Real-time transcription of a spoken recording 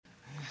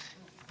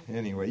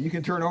Anyway, you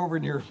can turn over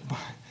in your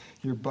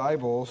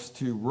Bibles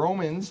to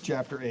Romans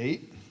chapter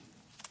 8.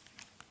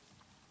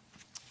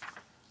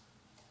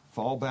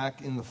 Fall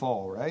back in the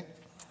fall, right?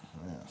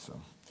 Yeah, so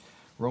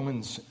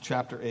Romans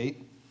chapter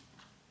 8.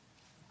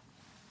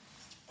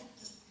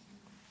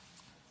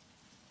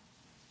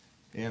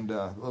 And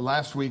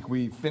last week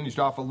we finished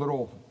off a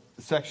little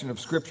section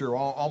of Scripture,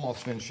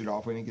 almost finished it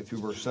off. We didn't get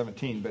through verse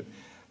 17, but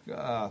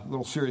a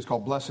little series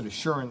called Blessed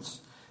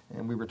Assurance.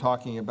 And we were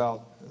talking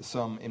about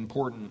some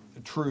important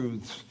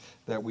truths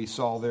that we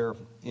saw there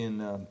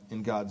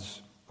in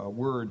God's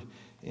Word.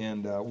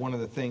 And one of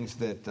the things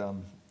that,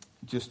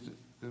 just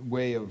a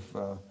way of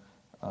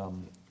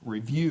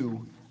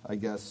review, I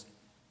guess,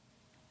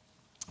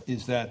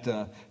 is that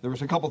there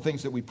was a couple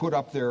things that we put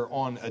up there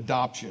on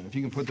adoption. If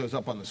you can put those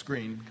up on the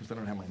screen, because I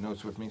don't have my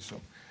notes with me.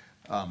 So,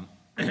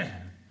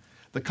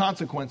 the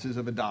consequences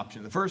of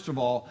adoption. First of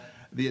all,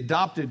 the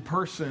adopted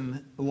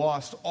person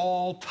lost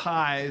all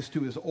ties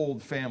to his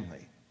old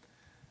family.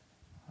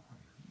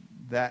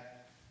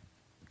 That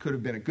could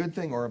have been a good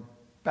thing or a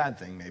bad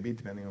thing, maybe,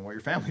 depending on what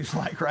your family's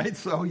like, right?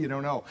 So you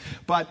don't know.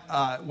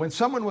 But when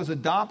someone was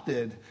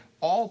adopted,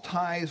 all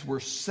ties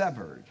were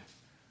severed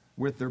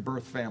with their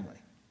birth family.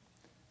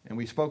 And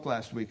we spoke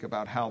last week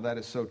about how that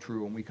is so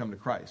true when we come to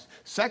Christ.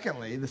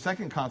 Secondly, the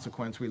second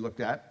consequence we looked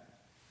at,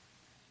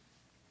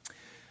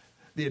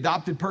 the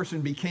adopted person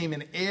became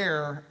an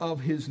heir of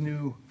his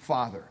new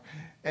father.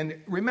 And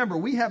remember,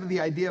 we have the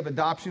idea of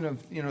adoption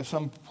of,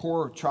 some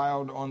poor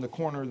child on the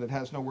corner that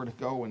has nowhere to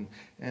go,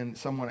 and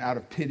someone out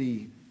of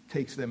pity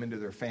takes them into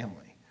their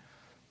family.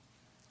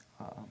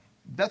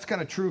 That's kind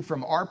of true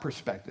from our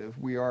perspective.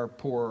 We are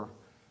poor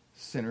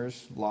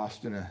sinners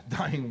lost in a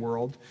dying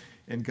world,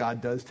 and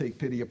God does take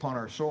pity upon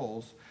our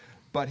souls.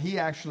 But he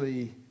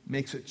actually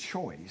makes a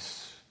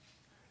choice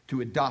to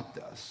adopt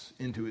us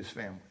into his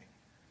family.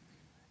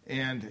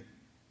 And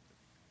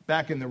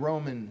back in the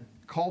Roman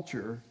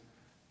culture,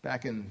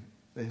 back in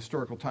the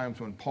historical times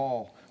when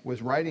Paul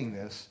was writing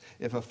this,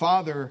 if a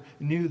father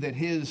knew that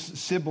his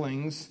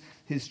siblings,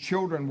 his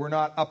children, were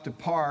not up to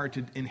par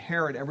to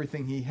inherit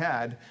everything he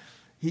had,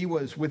 he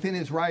was within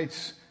his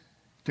rights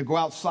to go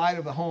outside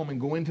of the home and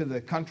go into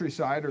the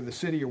countryside or the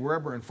city or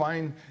wherever and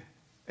find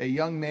a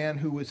young man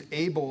who was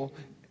able,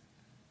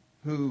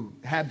 who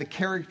had the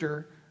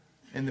character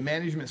and the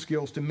management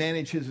skills to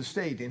manage his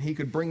estate. And he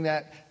could bring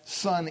that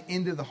son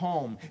into the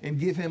home and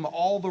give him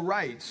all the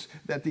rights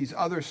that these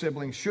other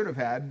siblings should have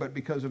had, but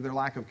because of their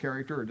lack of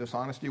character or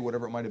dishonesty,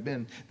 whatever it might have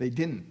been, they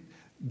didn't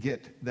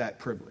get that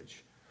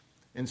privilege.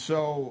 And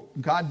so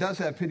God does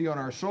have pity on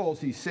our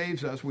souls. He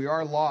saves us. We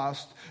are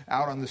lost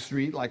out on the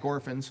street like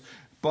orphans,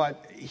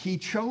 but he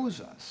chose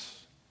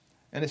us.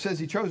 And it says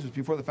he chose us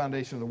before the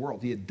foundation of the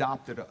world. He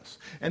adopted us.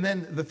 And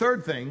then the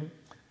third thing,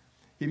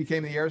 he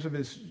became the heirs of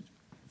his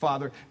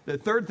father. The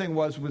third thing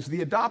was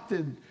the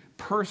adopted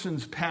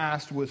person's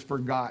past was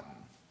forgotten.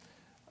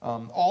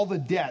 All the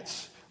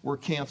debts were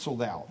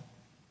canceled out.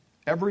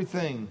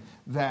 Everything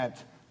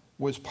that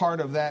was part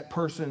of that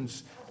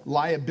person's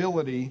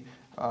liability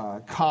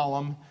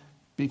column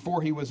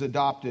before he was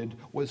adopted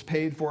was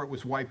paid for. It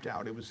was wiped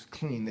out. It was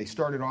clean. They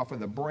started off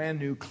with a brand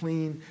new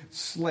clean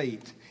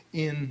slate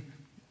in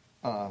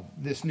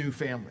this new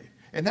family.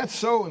 And that's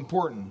so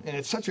important, and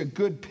it's such a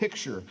good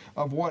picture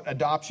of what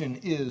adoption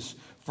is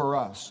for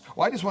us.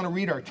 Well, I just want to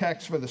read our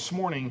text for this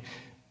morning,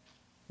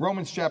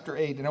 Romans chapter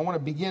 8, and I want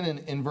to begin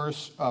in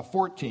verse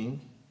 14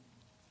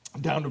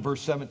 down to verse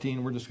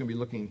 17. We're just going to be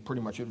looking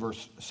pretty much at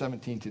verse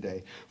 17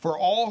 today. For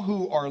all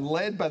who are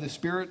led by the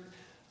Spirit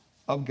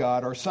of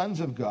God are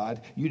sons of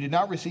God. You did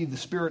not receive the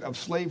spirit of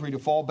slavery to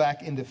fall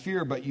back into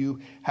fear, but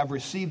you have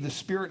received the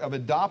spirit of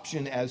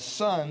adoption as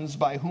sons,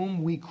 by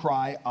whom we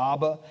cry,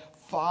 Abba,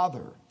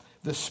 Father.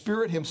 The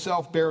Spirit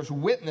himself bears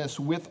witness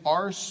with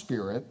our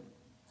spirit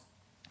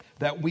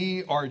that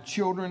we are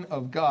children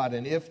of God.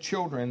 And if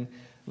children,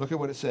 look at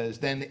what it says,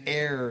 then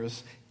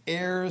heirs,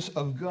 heirs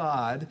of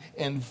God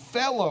and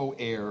fellow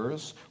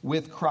heirs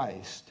with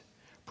Christ,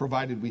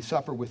 provided we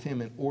suffer with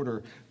him in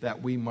order that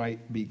we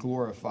might be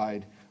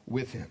glorified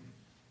with him.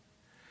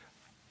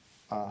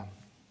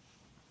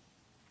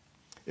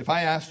 If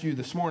I asked you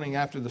this morning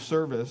after the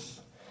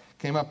service,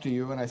 came up to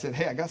you and I said,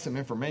 hey, I got some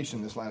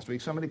information this last week.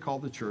 Somebody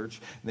called the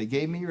church, they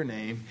gave me your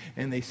name,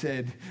 and they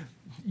said,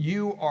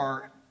 you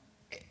are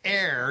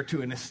heir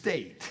to an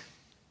estate.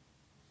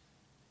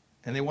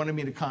 And they wanted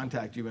me to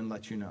contact you and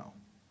let you know.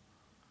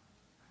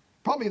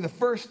 Probably the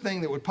first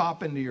thing that would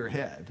pop into your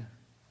head,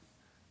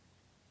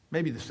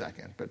 maybe the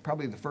second, but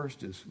probably the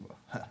first is,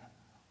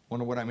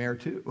 wonder what I'm heir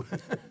to,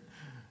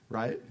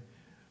 right?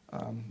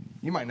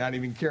 You might not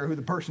even care who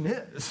the person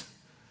is.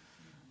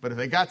 But if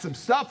they got some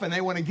stuff and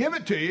they want to give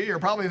it to you, you're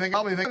probably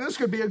thinking this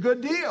could be a good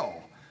deal.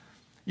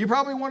 You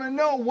probably want to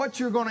know what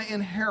you're going to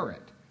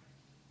inherit.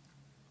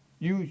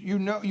 You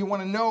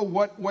want to know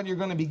what you're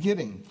going to be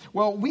getting.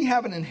 Well, we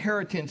have an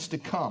inheritance to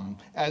come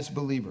as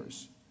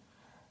believers.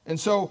 And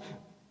so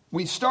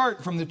we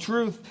start from the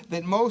truth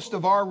that most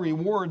of our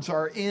rewards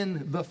are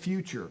in the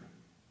future.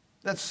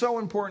 That's so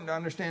important to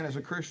understand as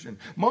a Christian.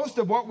 Most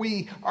of what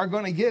we are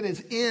going to get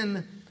is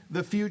in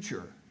the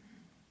future.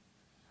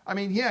 I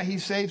mean, yeah, he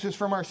saves us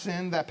from our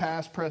sin, that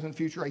past, present,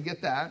 future. I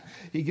get that.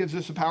 He gives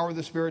us the power of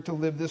the Spirit to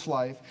live this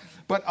life.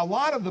 But a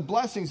lot of the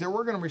blessings that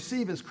we're going to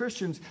receive as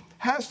Christians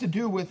has to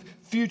do with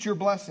future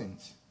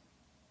blessings.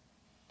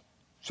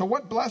 So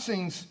what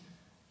blessings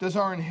does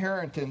our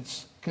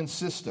inheritance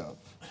consist of?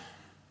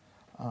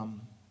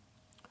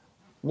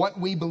 What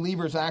we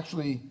believers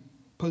actually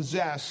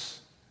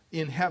possess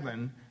in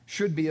heaven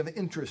should be of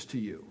interest to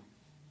you.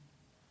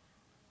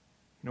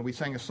 You know, we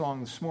sang a song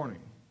this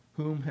morning.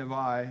 Whom have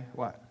I,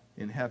 what?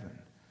 In heaven,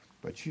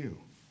 but you.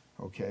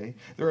 Okay?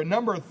 There are a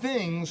number of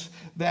things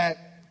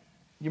that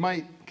you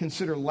might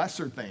consider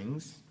lesser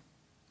things.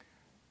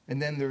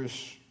 And then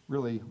there's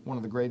really one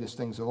of the greatest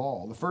things of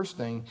all. The first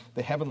thing,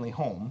 the heavenly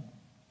home.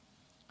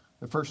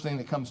 The first thing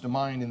that comes to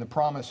mind in the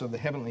promise of the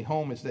heavenly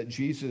home is that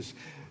Jesus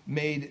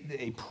made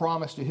a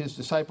promise to his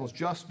disciples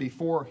just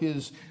before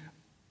his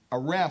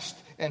arrest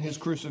and his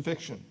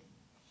crucifixion.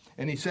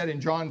 And he said in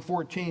John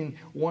 14,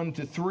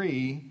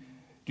 1-3,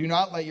 do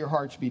not let your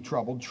hearts be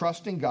troubled.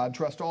 Trust in God.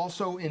 Trust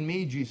also in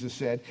me, Jesus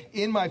said.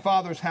 In my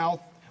Father's house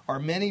are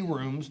many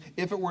rooms.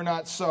 If it were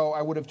not so,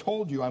 I would have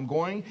told you. I'm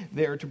going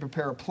there to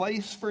prepare a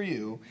place for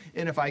you.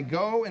 And if I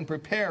go and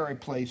prepare a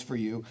place for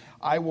you,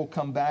 I will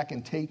come back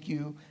and take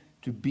you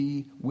to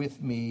be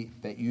with me,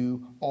 that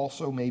you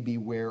also may be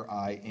where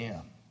I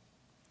am.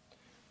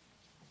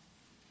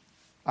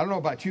 I don't know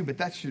about you, but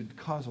that should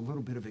cause a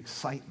little bit of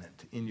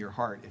excitement in your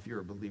heart if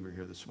you're a believer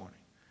here this morning.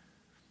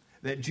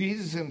 That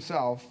Jesus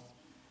himself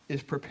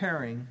is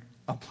preparing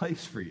a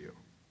place for you.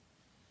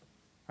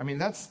 I mean,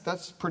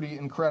 that's pretty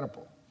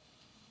incredible.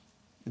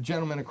 The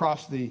gentlemen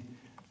across the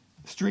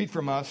street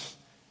from us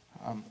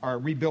are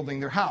rebuilding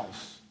their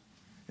house.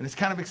 And it's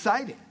kind of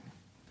exciting.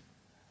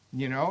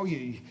 You know,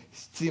 you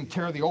see them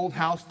tear the old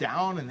house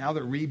down, and now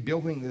they're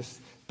rebuilding this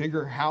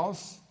bigger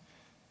house.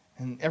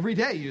 And every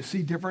day you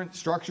see different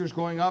structures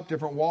going up,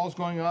 different walls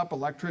going up,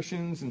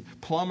 electricians and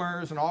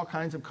plumbers and all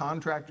kinds of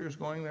contractors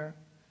going there.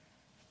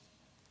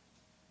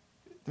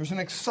 There's an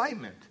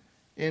excitement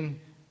in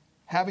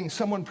having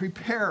someone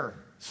prepare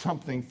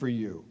something for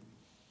you.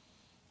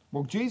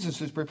 Well,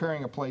 Jesus is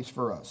preparing a place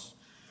for us.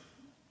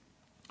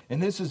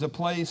 And this is a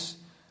place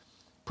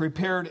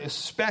prepared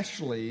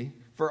especially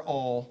for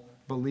all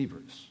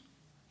believers.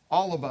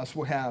 All of us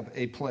will have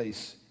a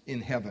place in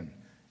heaven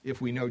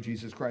if we know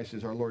Jesus Christ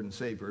as our Lord and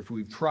Savior, if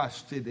we've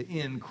trusted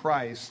in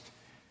Christ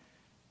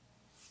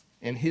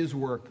and his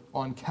work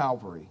on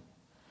Calvary.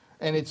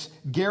 And it's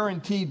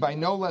guaranteed by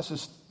no less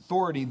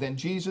authority than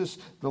Jesus,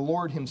 the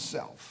Lord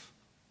himself.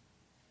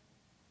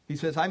 He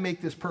says, I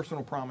make this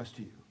personal promise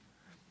to you.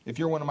 If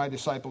you're one of my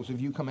disciples,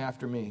 if you come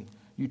after me,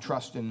 you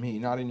trust in me,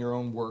 not in your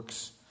own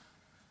works,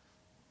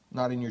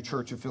 not in your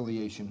church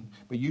affiliation,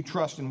 but you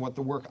trust in what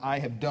the work I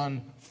have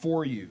done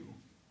for you,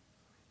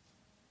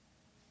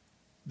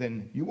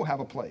 then you will have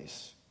a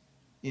place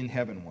in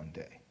heaven one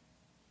day.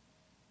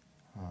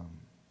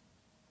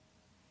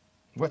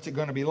 What's it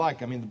going to be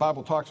like? I mean, the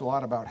Bible talks a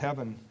lot about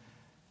heaven,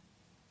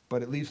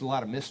 but it leaves a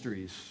lot of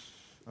mysteries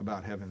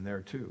about heaven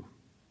there too.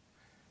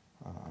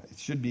 It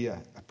should be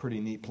a pretty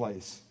neat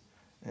place,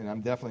 and I'm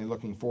definitely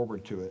looking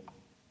forward to it.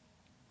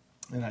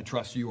 And I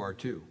trust you are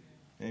too.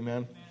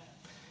 Amen?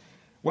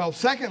 Well,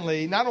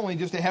 secondly, not only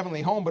just a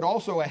heavenly home, but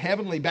also a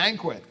heavenly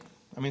banquet.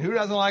 I mean, who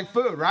doesn't like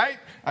food, right?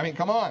 I mean,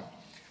 come on.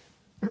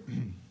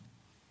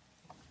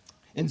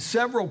 In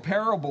several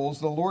parables,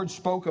 the Lord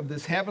spoke of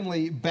this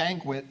heavenly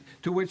banquet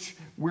to which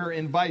we're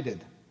invited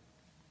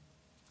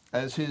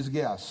as his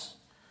guests.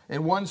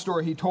 In one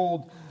story, he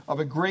told of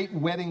a great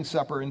wedding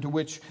supper into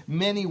which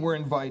many were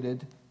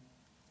invited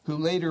who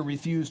later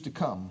refused to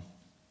come,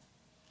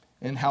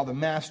 and how the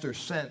master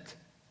sent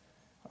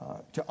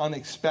to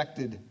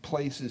unexpected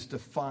places to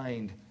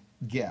find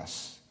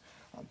guests.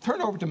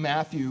 Turn over to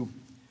Matthew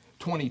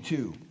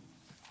 22.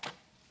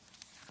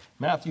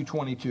 Matthew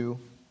 22.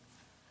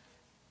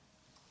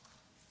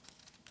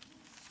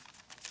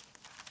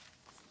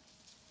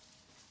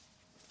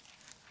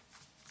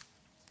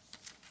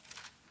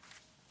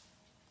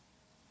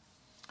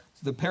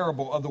 The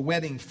parable of the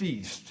wedding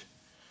feast.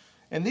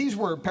 And these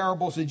were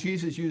parables that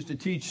Jesus used to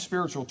teach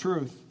spiritual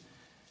truth.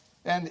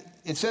 And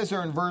it says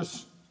there in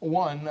verse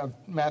 1 of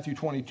Matthew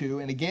 22,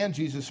 and again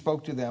Jesus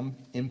spoke to them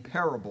in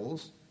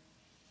parables,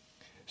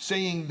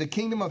 saying, the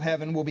kingdom of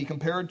heaven will be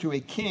compared to a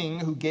king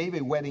who gave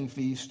a wedding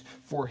feast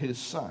for his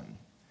son,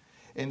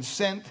 and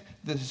sent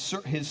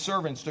his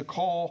servants to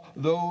call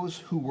those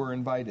who were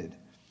invited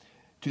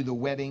to the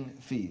wedding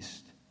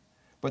feast.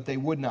 But they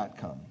would not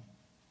come.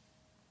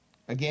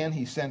 Again,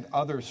 he sent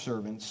other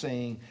servants,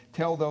 saying,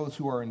 tell those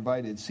who are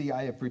invited, see,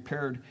 I have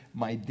prepared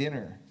my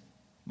dinner.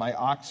 My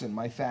oxen,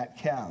 my fat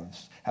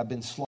calves have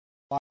been slaughtered,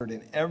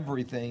 and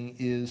everything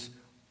is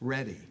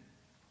ready.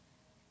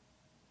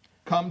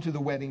 Come to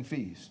the wedding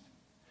feast.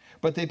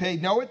 But they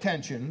paid no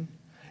attention,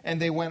 and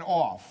they went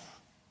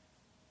off,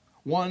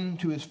 one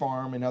to his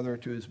farm, another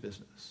to his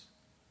business.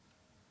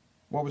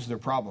 What was their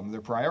problem?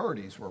 Their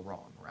priorities were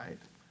wrong, right?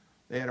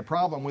 They had a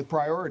problem with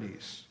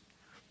priorities.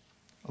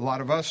 A lot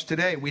of us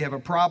today, we have a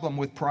problem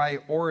with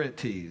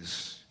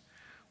priorities.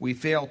 We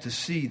fail to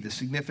see the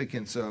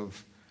significance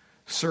of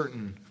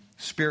certain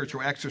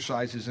spiritual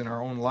exercises in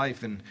our own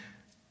life, and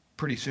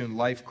pretty soon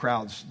life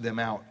crowds them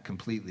out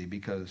completely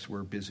because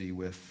we're busy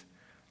with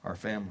our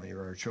family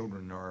or our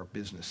children or our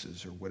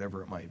businesses or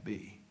whatever it might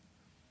be.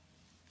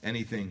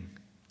 Anything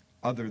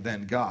other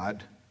than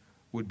God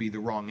would be the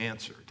wrong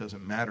answer. It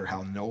doesn't matter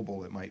how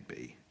noble it might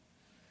be.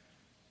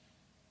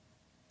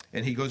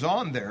 And he goes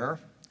on there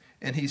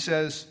and he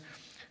says,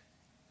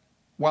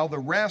 while the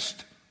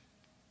rest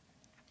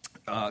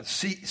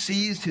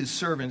seized his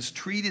servants,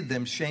 treated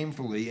them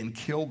shamefully, and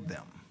killed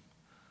them.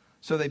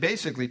 So they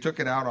basically took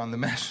it out on the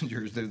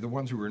messengers, the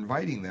ones who were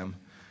inviting them.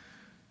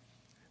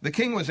 The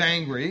king was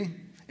angry,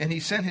 and he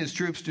sent his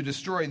troops to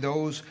destroy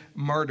those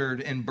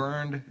murdered and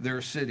burned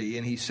their city.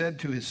 And he said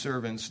to his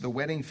servants, the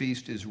wedding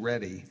feast is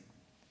ready,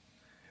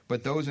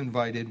 but those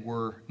invited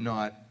were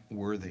not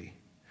worthy.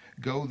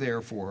 Go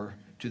therefore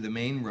to the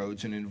main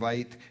roads and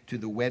invite to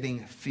the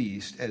wedding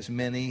feast as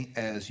many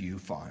as you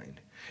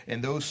find.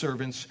 And those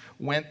servants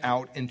went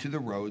out into the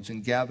roads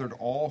and gathered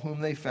all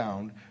whom they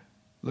found.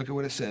 Look at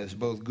what it says,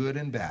 both good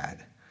and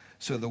bad.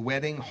 So the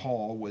wedding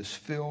hall was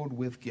filled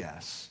with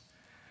guests.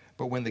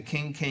 But when the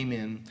king came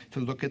in to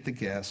look at the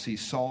guests, he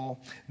saw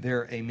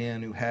there a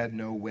man who had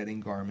no wedding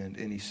garment.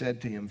 And he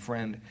said to him,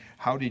 friend,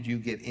 how did you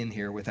get in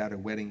here without a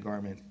wedding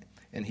garment?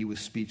 And he was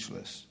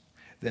speechless.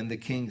 Then the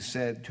king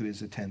said to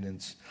his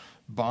attendants,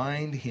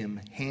 bind him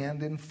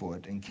hand and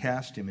foot and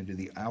cast him into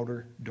the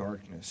outer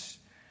darkness.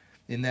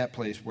 In that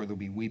place where there'll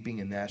be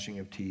weeping and gnashing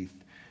of teeth.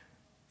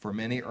 For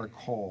many are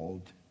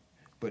called,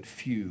 but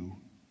few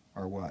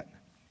are what?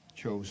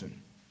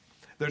 Chosen.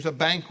 There's a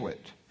banquet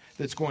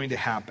that's going to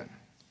happen,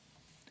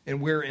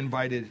 and we're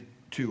invited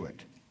to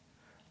it.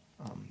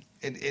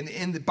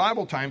 In the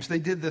Bible times, they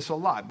did this a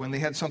lot. When they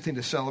had something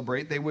to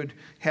celebrate, they would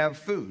have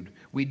food.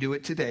 We do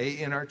it today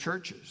in our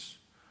churches.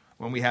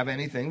 When we have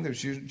anything,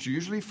 there's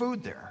usually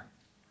food there.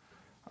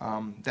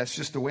 That's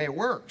just the way it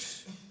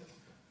works.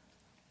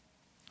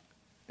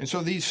 And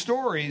so these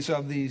stories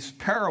of these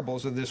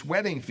parables of this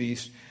wedding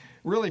feast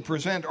really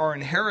present our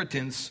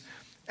inheritance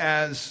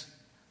as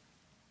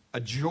a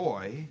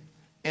joy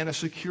and a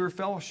secure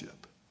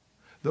fellowship.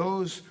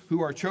 Those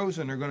who are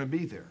chosen are going to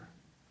be there.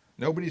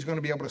 Nobody's going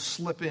to be able to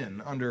slip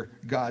in under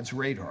God's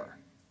radar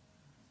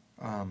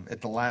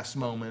at the last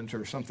moment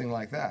or something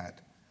like that.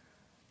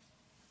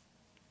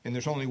 And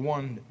there's only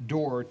one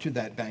door to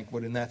that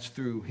banquet, and that's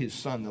through his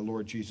Son, the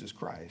Lord Jesus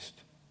Christ.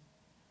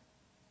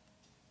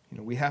 You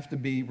know, we have to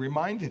be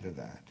reminded of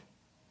that.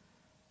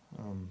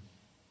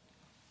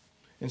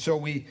 And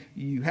so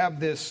you have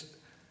this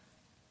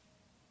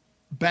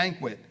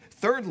banquet.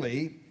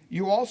 Thirdly,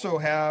 you also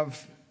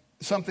have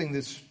something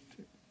that's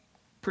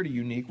pretty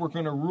unique. We're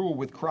going to rule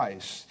with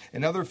Christ.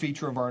 Another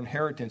feature of our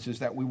inheritance is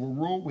that we will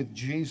rule with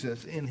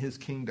Jesus in his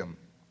kingdom.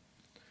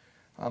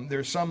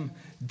 There's some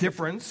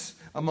difference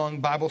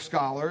among Bible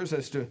scholars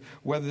as to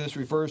whether this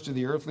refers to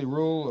the earthly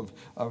rule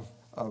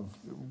of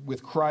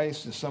with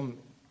Christ in some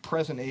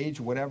present age,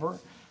 whatever.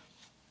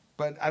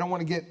 But I don't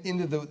want to get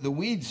into the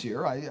weeds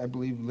here. I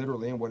believe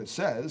literally in what it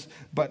says.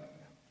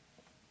 But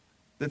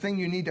the thing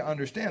you need to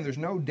understand, there's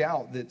no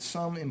doubt that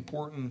some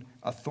important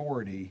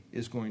authority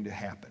is going to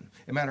happen.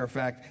 As a matter of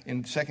fact,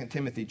 in 2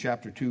 Timothy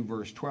chapter 2,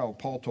 verse 12,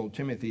 Paul told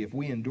Timothy, if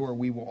we endure,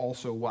 we will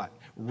also what?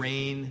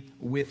 Reign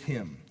with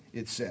him,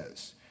 it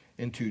says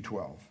in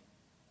 2:12.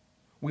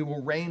 We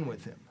will reign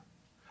with him.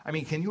 I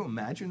mean, can you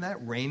imagine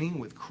that? Reigning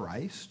with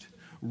Christ?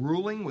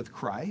 Ruling with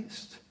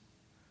Christ?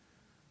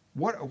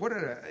 What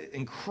an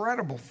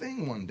incredible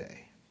thing one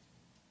day.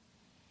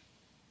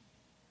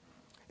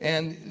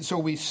 And so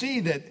we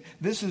see that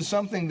this is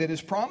something that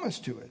is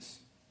promised to us.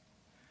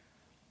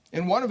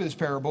 In one of his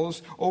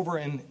parables, over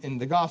in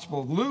the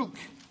Gospel of Luke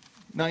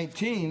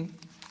 19,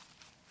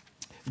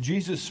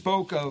 Jesus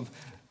spoke of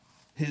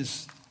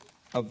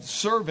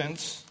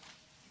servants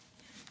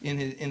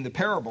in the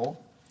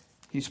parable.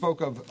 He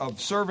spoke of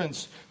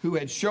servants who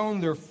had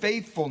shown their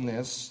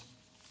faithfulness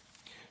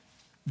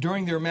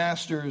during their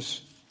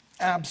master's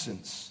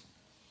absence.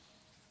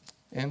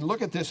 And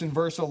look at this in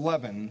verse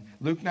 11,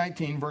 Luke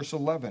 19, verse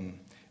 11.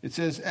 It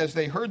says, as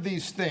they heard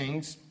these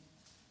things,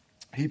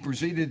 he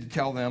proceeded to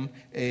tell them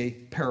a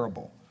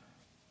parable.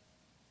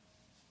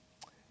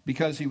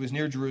 Because he was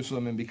near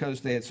Jerusalem and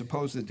because they had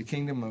supposed that the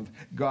kingdom of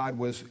God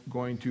was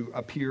going to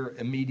appear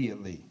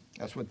immediately.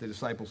 That's what the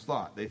disciples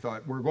thought. They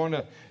thought, we're going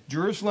to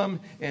Jerusalem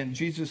and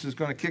Jesus is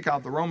going to kick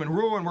out the Roman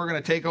rule and we're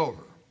going to take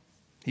over.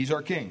 He's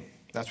our king.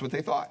 That's what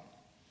they thought.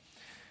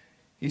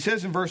 He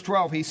says in verse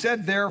 12, he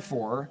said,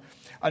 therefore,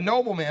 a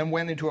nobleman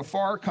went into a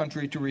far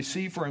country to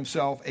receive for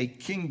himself a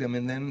kingdom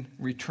and then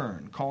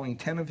return. Calling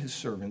 10 of his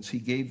servants, he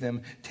gave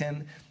them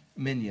 10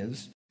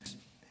 minas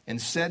and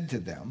said to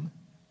them,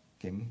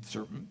 gave them a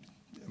certain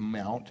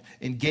amount,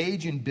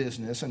 engage in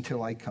business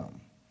until I come.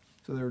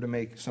 So they were to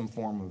make some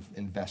form of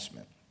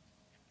investment.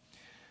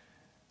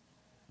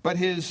 But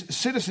his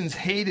citizens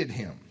hated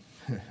him.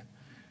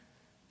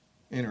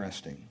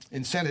 Interesting.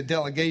 And sent a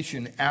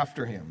delegation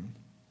after him,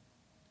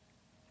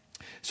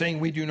 saying,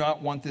 "We do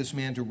not want this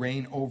man to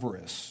reign over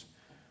us."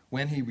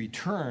 When he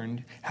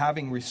returned,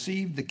 having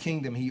received the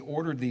kingdom, he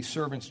ordered these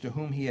servants to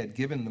whom he had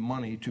given the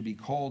money to be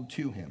called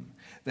to him,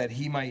 that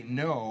he might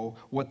know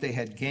what they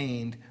had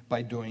gained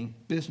by doing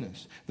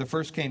business. The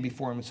first came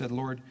before him and said,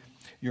 "Lord,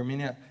 your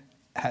mina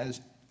has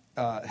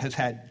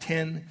had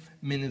 10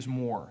 minas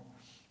more."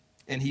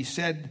 And he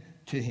said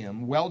to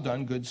him, "Well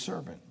done, good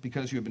servant.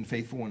 Because you have been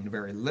faithful in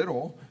very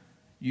little,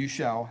 you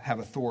shall have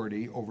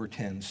authority over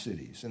 10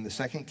 cities." And the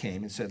second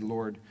came and said,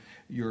 "Lord,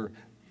 your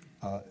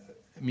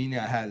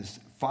mina has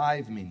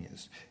 5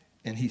 minas."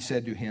 And he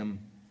said to him,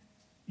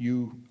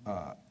 you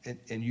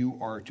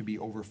are to be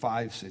over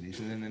 5 cities.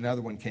 And then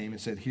another one came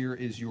and said, "Here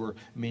is your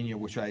mina,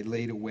 which I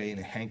laid away in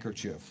a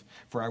handkerchief,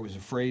 for I was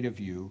afraid of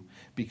you,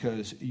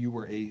 because you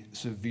were a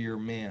severe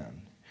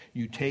man.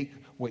 You take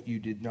what you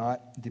did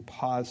not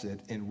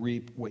deposit and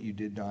reap what you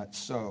did not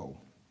sow."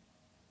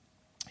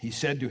 He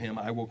said to him,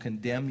 "I will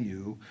condemn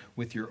you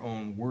with your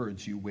own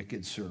words, you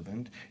wicked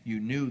servant.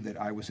 You knew that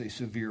I was a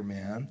severe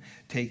man,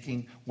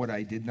 taking what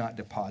I did not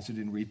deposit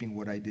and reaping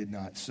what I did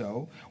not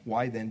sow.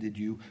 Why then did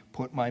you not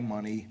put my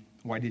money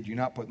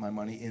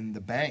in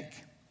the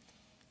bank?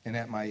 And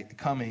at my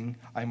coming,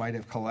 I might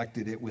have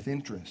collected it with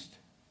interest."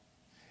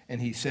 And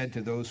he said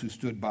to those who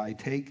stood by,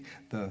 "Take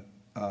the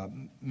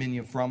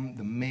mina from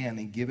the man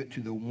and give it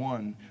to the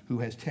one who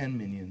has 10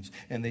 minas."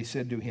 And they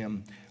said to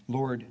him,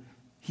 "Lord,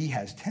 he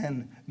has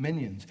 10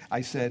 minas."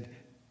 I said,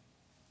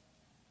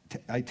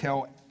 I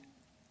tell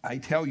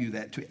you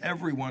that to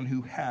everyone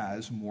who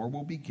has, more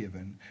will be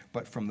given,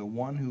 but from the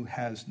one who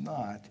has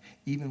not,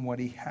 even what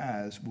he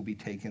has will be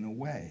taken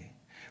away.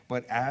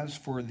 But as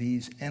for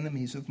these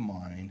enemies of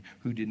mine,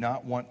 who did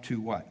not want to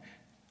what?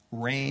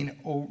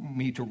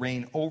 Me to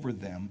reign over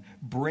them,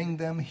 bring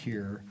them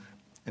here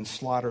and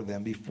slaughter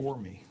them before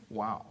me.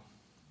 Wow.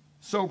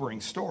 Sobering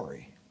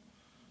story.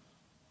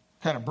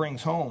 Kind of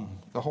brings home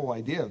the whole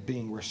idea of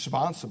being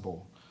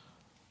responsible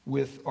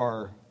with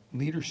our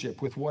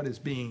leadership, with what is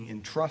being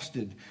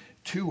entrusted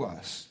to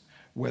us,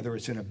 whether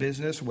it's in a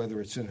business,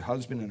 whether it's in a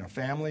husband and a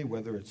family,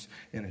 whether it's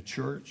in a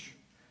church.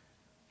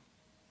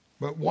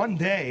 But one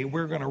day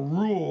we're going to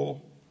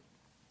rule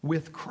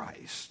with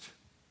Christ.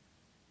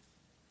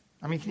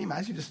 I mean, can you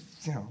imagine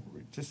just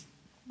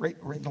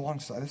right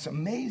alongside? It's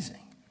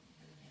amazing.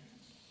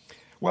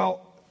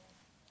 Well,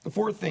 the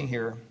fourth thing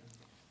here,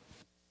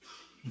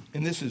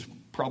 and this is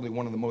probably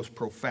one of the most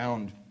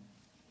profound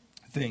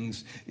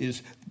things,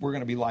 is we're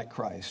going to be like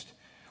Christ.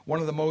 One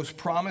of the most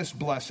promised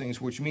blessings,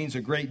 which means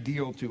a great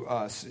deal to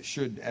us,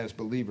 should as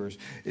believers,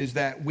 is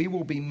that we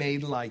will be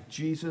made like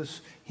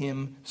Jesus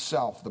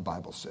himself, the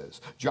Bible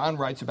says. John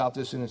writes about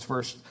this in his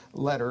first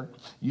letter,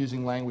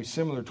 using language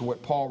similar to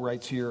what Paul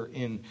writes here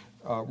in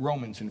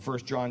Romans. In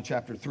 1 John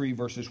chapter 3,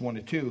 verses 1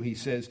 to 2, he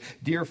says,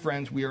 "Dear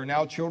friends, we are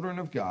now children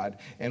of God,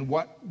 and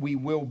what we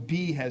will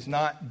be has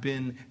not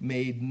been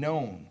made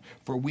known.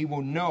 For we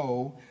will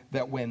know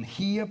that when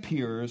he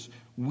appears,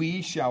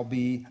 we shall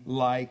be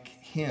like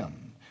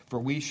him, for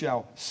we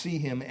shall see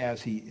him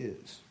as he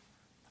is."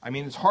 I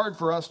mean, it's hard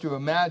for us to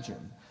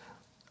imagine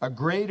a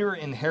greater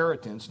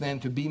inheritance than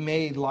to be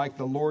made like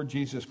the Lord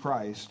Jesus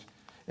Christ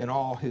in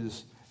all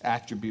his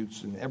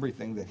attributes and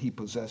everything that he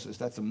possesses.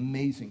 That's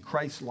amazing.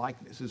 Christ's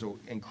likeness is an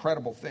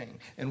incredible thing.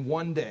 And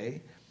one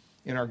day,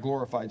 in our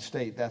glorified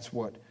state, that's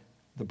what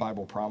the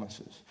Bible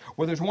promises.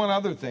 Well, there's one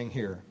other thing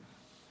here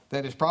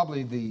that is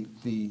probably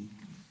the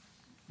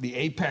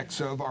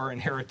apex of our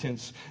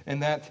inheritance,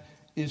 and that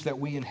is that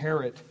we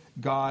inherit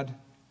God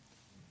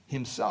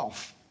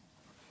himself.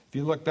 If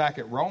you look back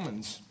at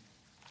Romans,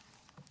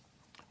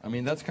 I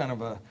mean, that's kind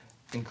of an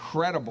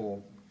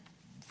incredible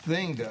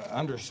thing to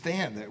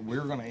understand, that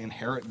we're going to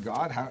inherit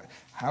God.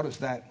 How does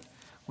that,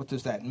 what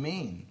does that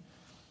mean?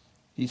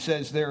 He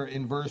says there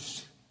in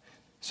verse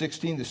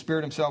 16, "The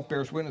Spirit himself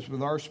bears witness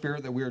with our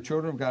spirit that we are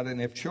children of God,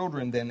 and if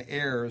children, then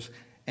heirs,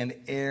 and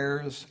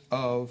heirs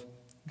of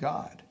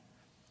God,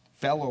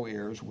 fellow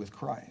heirs with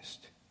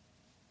Christ."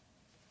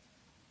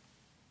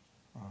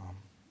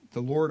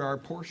 The Lord our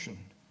portion.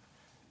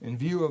 In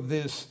view of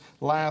this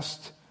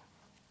last,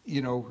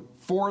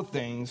 4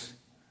 things,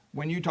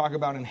 when you talk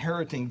about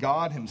inheriting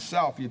God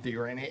himself,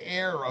 you're an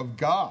heir of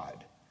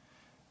God.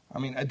 I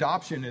mean,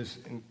 adoption is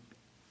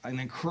an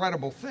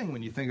incredible thing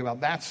when you think about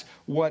it. That's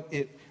what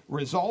it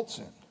results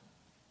in.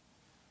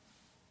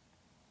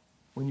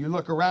 When you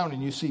look around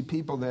and you see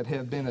people that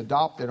have been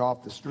adopted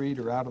off the street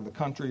or out of the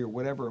country or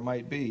whatever it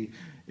might be,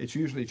 it's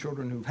usually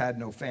children who've had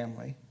no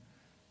family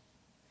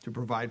to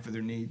provide for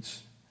their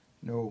needs,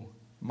 no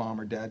mom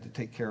or dad to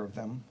take care of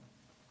them.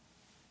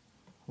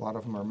 A lot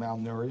of them are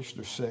malnourished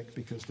or sick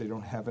because they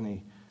don't have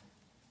any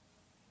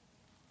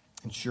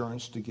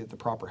insurance to get the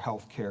proper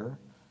health care.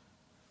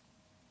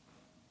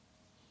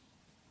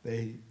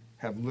 They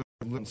have little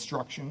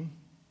instruction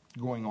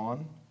going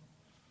on.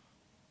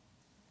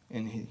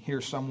 And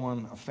here's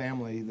someone, a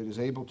family that is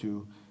able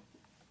to,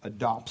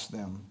 adopts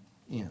them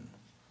in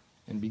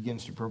and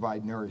begins to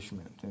provide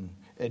nourishment and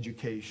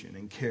education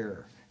and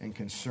care and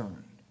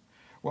concern.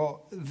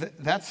 Well,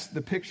 that's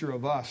the picture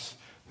of us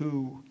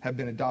who have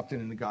been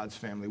adopted into God's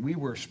family. We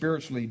were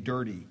spiritually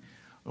dirty.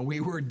 We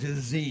were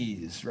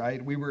diseased,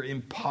 right? We were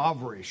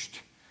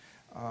impoverished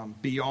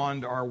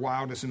beyond our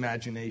wildest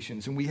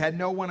imaginations. And we had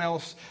no one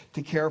else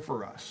to care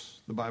for us,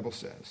 the Bible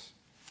says.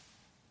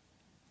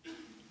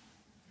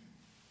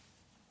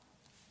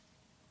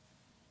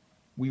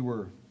 We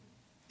were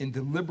in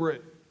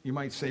deliberate, you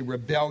might say,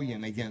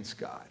 rebellion against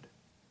God.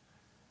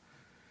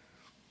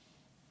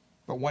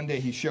 But one day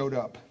he showed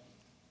up.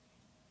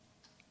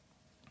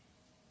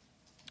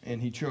 And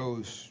he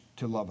chose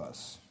to love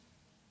us.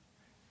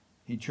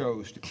 He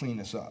chose to clean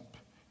us up,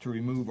 to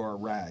remove our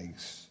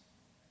rags.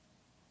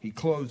 He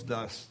clothed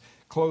us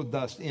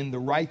in the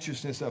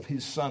righteousness of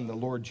his Son, the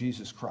Lord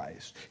Jesus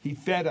Christ. He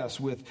fed us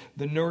with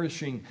the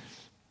nourishment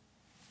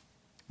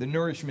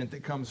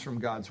that comes from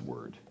God's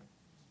word.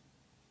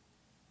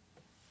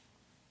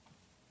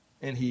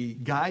 And he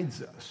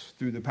guides us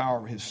through the power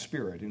of his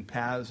Spirit in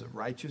paths of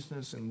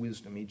righteousness and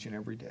wisdom each and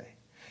every day.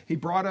 He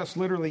brought us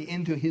literally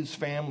into his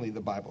family,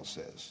 the Bible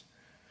says.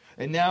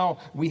 And now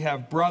we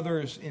have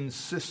brothers and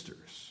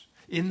sisters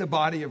in the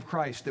body of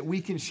Christ that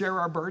we can share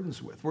our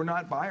burdens with. We're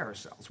not by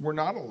ourselves. We're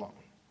not alone.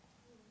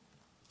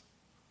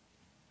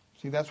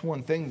 See, that's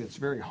one thing that's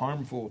very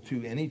harmful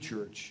to any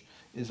church,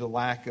 is a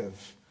lack of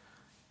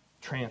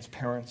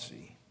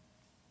transparency.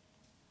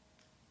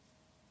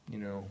 You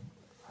know,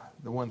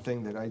 the one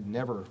thing that I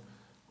never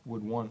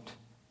would want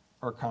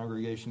our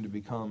congregation to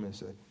become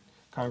is a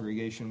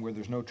congregation where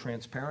there's no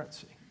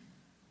transparency,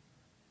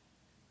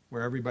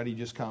 where everybody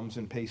just comes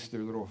and pastes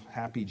their little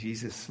happy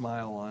Jesus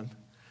smile on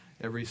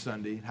every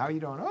Sunday. How you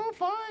doing? Oh,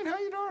 fine. How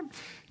you doing?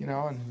 You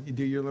know, and you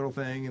do your little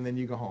thing, and then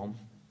you go home,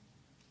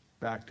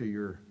 back to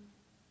your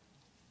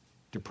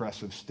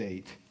depressive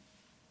state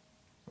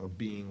of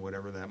being,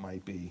 whatever that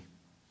might be,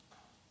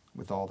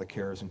 with all the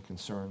cares and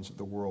concerns of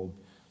the world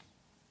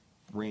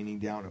raining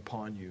down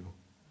upon you,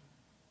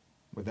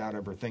 without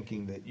ever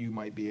thinking that you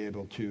might be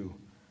able to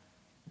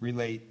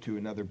relate to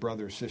another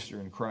brother or sister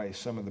in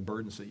Christ some of the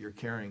burdens that you're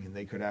carrying, and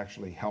they could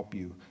actually help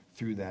you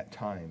through that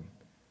time,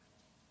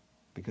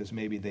 because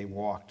maybe they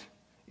walked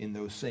in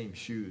those same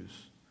shoes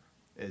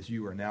as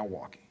you are now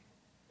walking.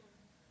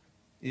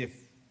 If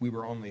we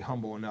were only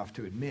humble enough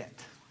to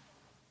admit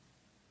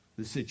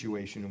the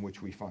situation in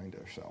which we find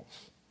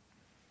ourselves.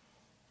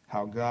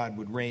 How God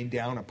would rain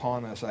down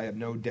upon us, I have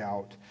no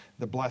doubt,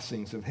 the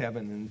blessings of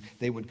heaven, and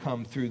they would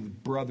come through the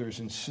brothers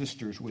and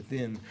sisters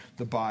within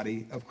the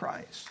body of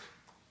Christ.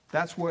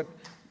 That's what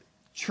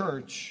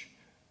church,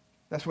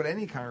 that's what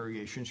any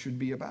congregation should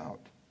be about.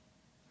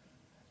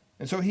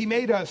 And so he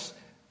made us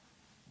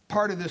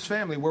part of this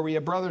family where we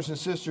have brothers and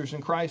sisters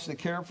in Christ that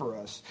care for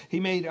us. He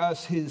made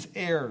us his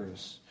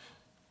heirs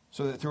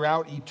so that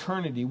throughout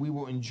eternity we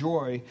will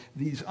enjoy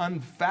these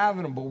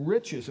unfathomable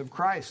riches of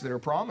Christ that are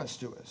promised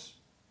to us.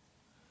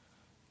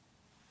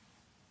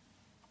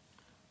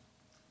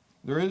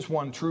 There is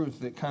one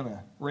truth that kind of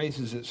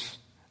raises its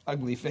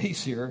ugly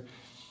face here.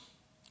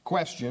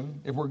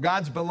 Question: if we're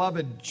God's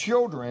beloved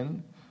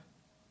children,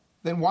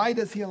 then why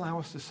does he allow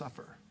us to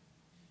suffer?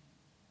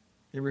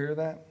 You ever hear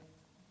that?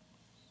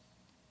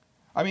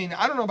 I mean,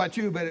 I don't know about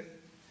you, but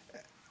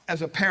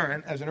as a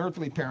parent, as an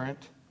earthly parent,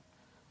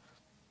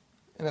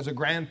 and as a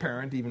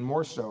grandparent even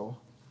more so,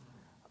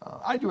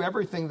 I do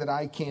everything that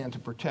I can to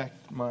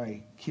protect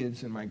my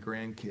kids and my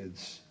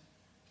grandkids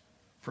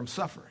from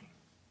suffering.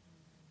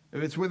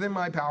 If it's within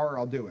my power,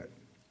 I'll do it.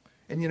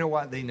 And you know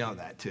what? They know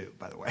that too,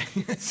 by the way.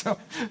 So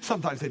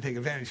sometimes they take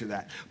advantage of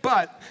that.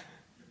 But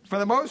for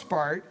the most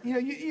part, you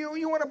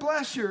want to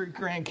bless your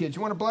grandkids.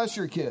 You want to bless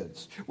your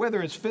kids.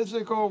 Whether it's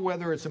physical,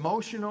 whether it's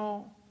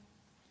emotional.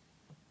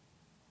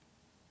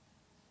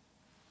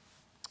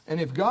 And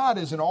if God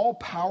is an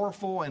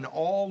all-powerful and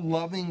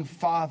all-loving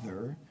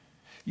Father,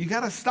 you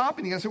got to stop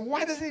and you got to say,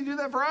 why doesn't he do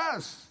that for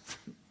us?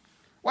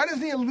 Why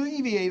doesn't he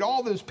alleviate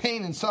all this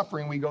pain and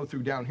suffering we go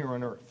through down here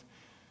on earth?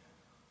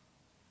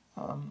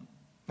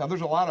 Now,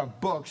 there's a lot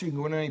of books. You can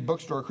go into any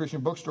bookstore,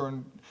 Christian bookstore,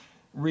 and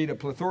read a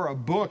plethora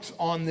of books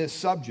on this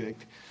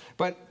subject.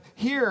 But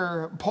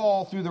here,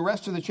 Paul, through the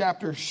rest of the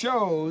chapter,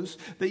 shows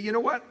that, you know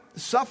what?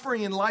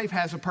 Suffering in life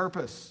has a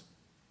purpose.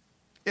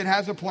 It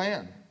has a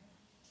plan.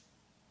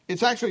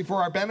 It's actually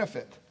for our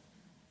benefit.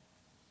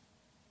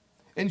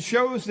 And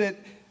shows that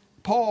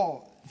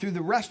Paul, through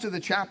the rest of the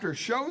chapter,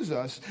 shows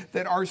us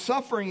that our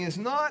suffering is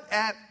not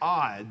at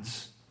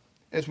odds,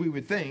 as we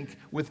would think,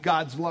 with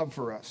God's love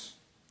for us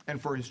and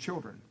for his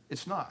children.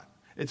 It's not.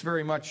 It's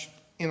very much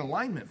in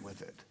alignment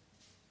with it.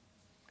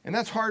 And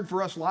that's hard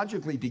for us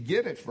logically to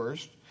get at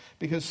first,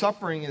 because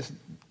suffering is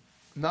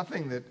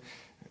nothing that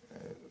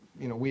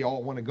we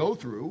all want to go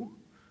through.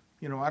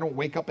 I don't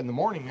wake up in the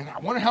morning and I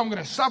wonder how I'm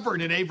going to suffer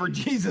today for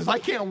Jesus. I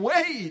can't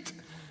wait.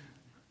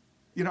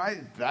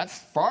 That's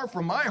far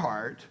from my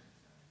heart.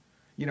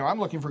 I'm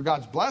looking for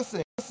God's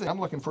blessing. I'm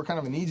looking for kind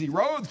of an easy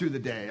road through the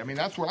day. I mean,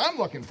 that's what I'm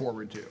looking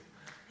forward to.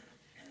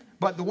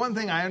 But the one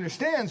thing I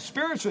understand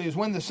spiritually is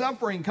when the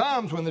suffering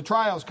comes, when the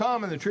trials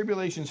come and the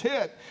tribulations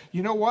hit,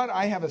 you know what?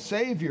 I have a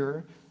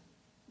Savior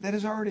that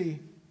has already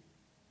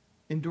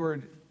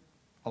endured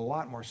a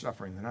lot more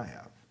suffering than I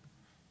have.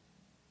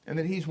 And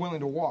that he's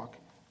willing to walk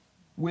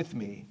with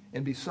me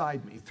and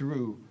beside me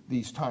through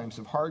these times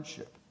of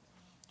hardship.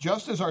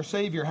 Just as our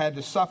Savior had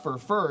to suffer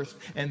first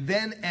and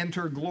then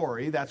enter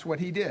glory, that's what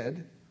he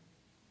did,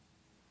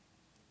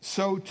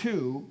 so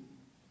too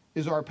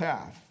is our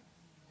path.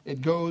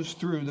 It goes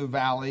through the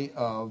valley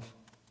of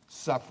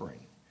suffering.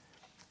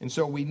 And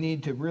so we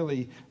need to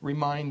really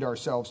remind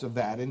ourselves of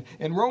that.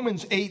 And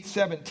Romans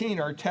 8:17,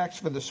 our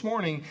text for this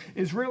morning,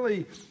 is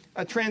really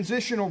a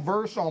transitional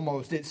verse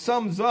almost. It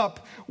sums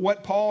up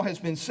what Paul has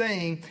been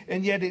saying,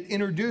 and yet it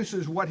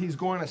introduces what he's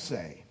going to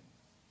say.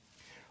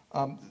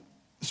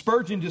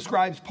 Spurgeon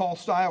describes Paul's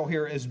style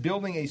here as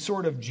building a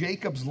sort of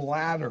Jacob's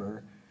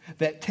ladder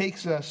that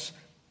takes us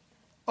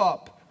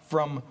up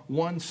from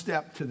one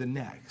step to the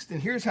next.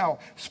 And here's how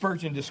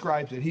Spurgeon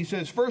describes it. He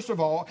says, first of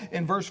all,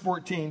 in verse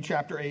 14,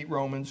 chapter 8,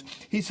 Romans,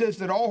 he says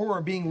that all who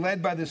are being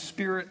led by the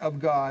Spirit of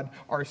God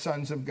are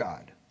sons of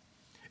God.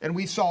 And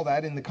we saw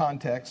that in the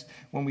context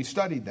when we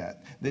studied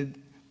that. That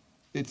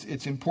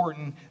it's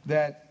important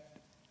that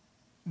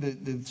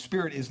the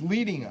Spirit is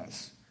leading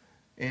us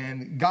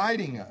and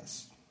guiding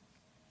us.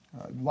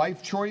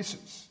 Life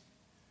choices.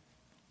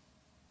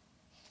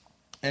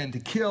 And to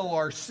kill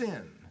our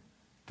sin.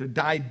 To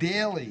die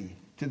daily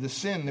to the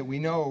sin that we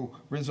know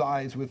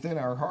resides within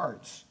our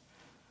hearts.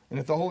 And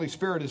if the Holy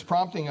Spirit is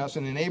prompting us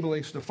and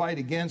enabling us to fight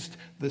against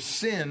the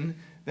sin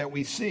that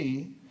we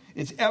see,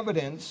 it's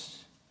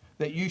evidence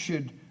that you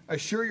should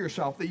assure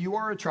yourself that you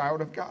are a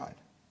child of God.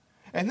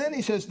 And then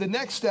he says the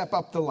next step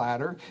up the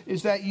ladder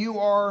is that you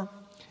are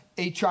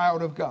a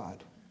child of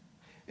God.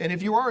 And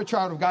if you are a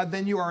child of God,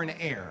 then you are an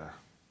heir.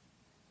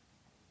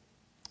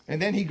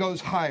 And then he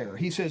goes higher.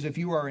 He says if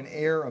you are an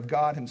heir of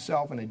God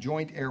himself and a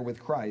joint heir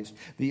with Christ,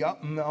 the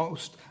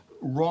utmost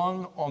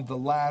rung on the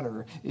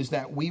ladder is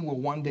that we will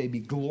one day be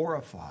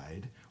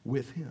glorified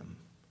with him.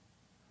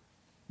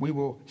 We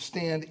will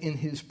stand in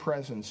his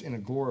presence in a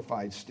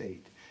glorified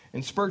state.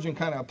 And Spurgeon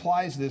kind of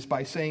applies this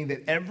by saying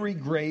that every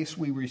grace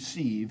we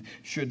receive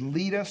should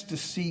lead us to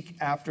seek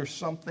after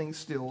something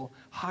still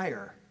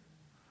higher.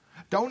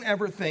 Don't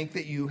ever think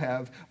that you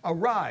have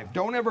arrived.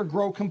 Don't ever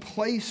grow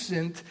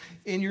complacent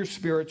in your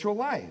spiritual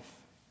life.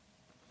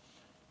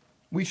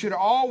 We should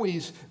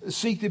always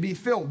seek to be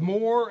filled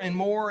more and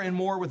more and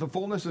more with the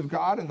fullness of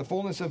God and the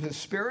fullness of his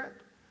Spirit,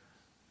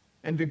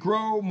 and to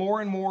grow more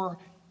and more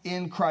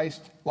in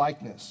Christ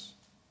likeness.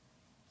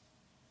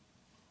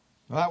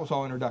 Well, that was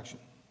all introduction.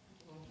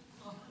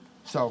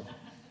 So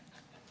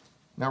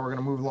now we're going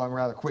to move along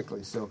rather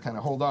quickly, so kind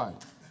of hold on.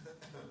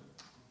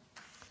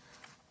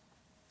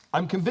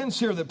 I'm convinced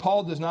here that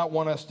Paul does not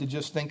want us to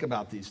just think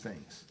about these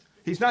things.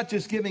 He's not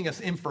just giving us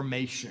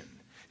information.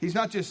 He's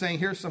not just saying,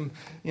 here's some,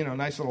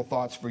 nice little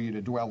thoughts for you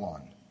to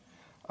dwell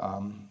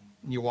on.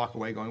 You walk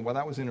away going, well,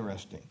 that was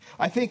interesting.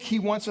 I think he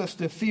wants us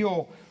to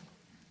feel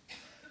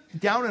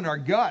down in our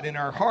gut, in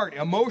our heart,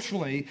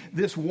 emotionally,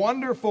 this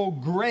wonderful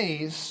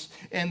grace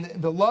and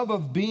the love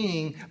of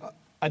being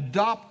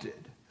adopted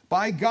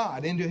by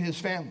God into his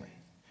family.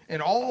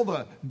 And all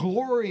the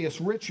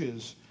glorious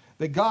riches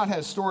that God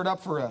has stored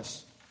up for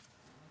us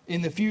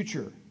in the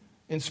future,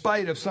 in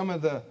spite of some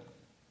of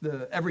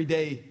the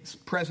everyday,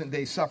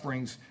 present-day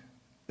sufferings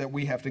that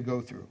we have to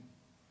go through.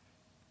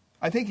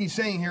 I think he's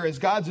saying here, as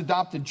God's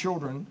adopted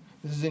children,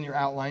 this is in your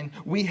outline,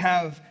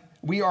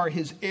 we are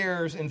his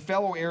heirs and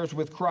fellow heirs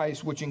with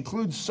Christ, which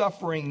includes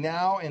suffering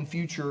now and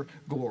future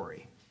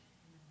glory.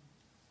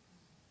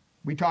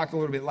 We talked a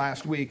little bit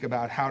last week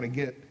about how to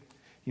get,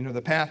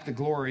 the path to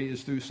glory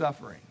is through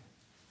suffering.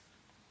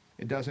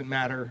 It doesn't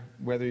matter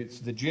whether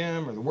it's the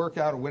gym or the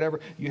workout or whatever.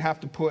 You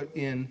have to put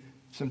in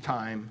some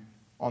time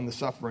on the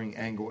suffering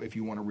angle if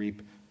you want to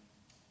reap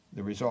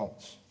the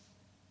results.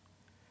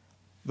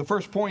 The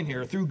first point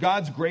here, through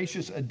God's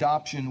gracious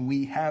adoption,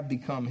 we have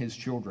become his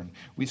children.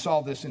 We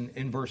saw this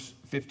in verse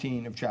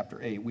 15 of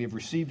chapter 8. We have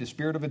received a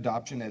spirit of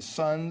adoption as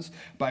sons,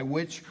 by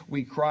which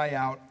we cry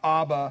out,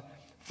 Abba,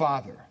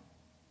 Father.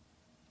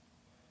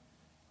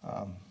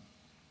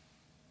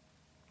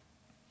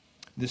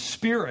 The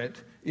Spirit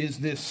is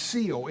this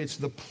seal. It's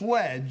the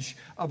pledge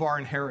of our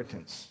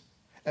inheritance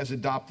as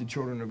adopted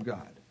children of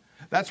God.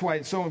 That's why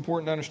it's so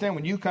important to understand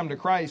when you come to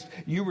Christ,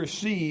 you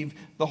receive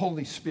the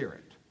Holy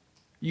Spirit.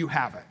 You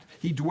have it.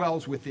 He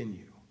dwells within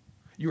you.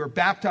 You are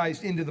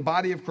baptized into the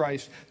body of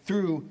Christ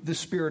through the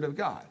Spirit of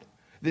God.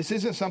 This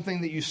isn't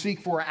something that you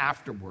seek for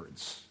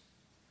afterwards.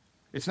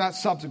 It's not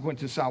subsequent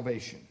to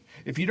salvation.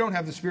 If you don't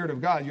have the Spirit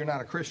of God, you're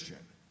not a Christian.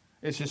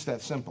 It's just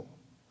that simple.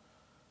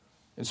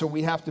 And so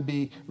we have to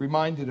be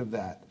reminded of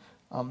that.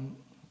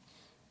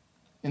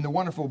 In the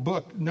wonderful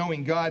book,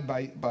 Knowing God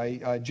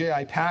by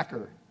J.I.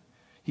 Packer,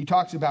 he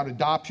talks about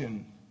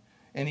adoption.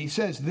 And he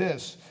says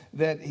this,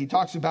 that he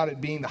talks about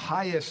it being the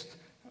highest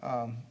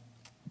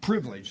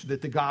privilege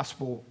that the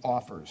gospel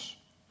offers.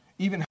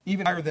 Even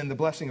higher than the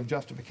blessing of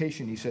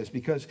justification, he says,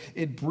 because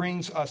it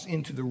brings us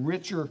into the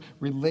richer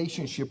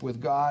relationship with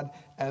God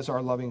as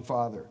our loving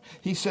Father.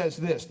 He says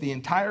this, the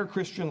entire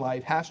Christian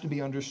life has to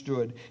be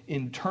understood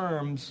in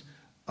terms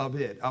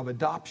of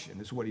adoption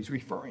is what he's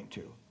referring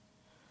to.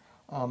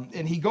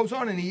 And he goes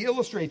on and he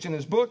illustrates in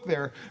his book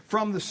there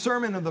from the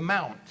Sermon on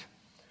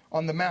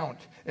the Mount,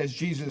 as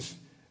Jesus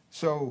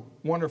so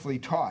wonderfully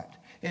taught.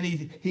 And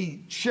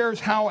he shares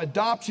how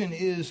adoption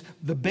is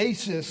the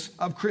basis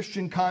of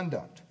Christian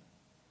conduct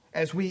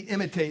as we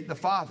imitate the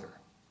Father.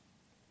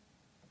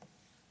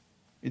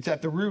 It's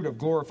at the root of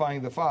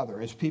glorifying the Father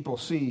as people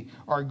see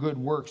our good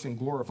works and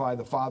glorify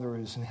the Father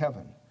who is in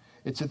heaven.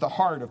 It's at the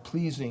heart of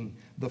pleasing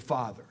the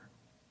Father,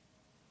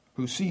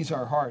 who sees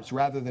our hearts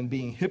rather than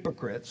being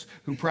hypocrites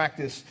who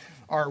practice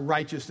our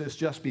righteousness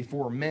just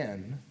before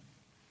men.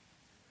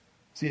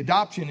 See,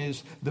 adoption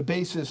is the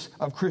basis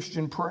of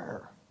Christian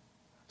prayer,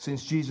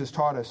 since Jesus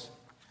taught us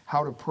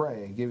how to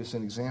pray and gave us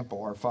an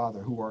example, our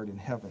Father who art in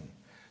heaven.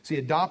 See,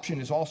 adoption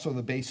is also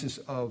the basis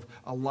of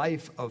a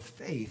life of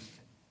faith,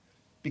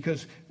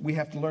 because we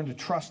have to learn to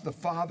trust the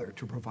Father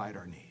to provide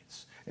our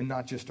needs and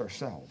not just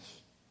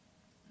ourselves.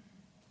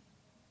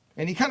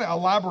 And he kind of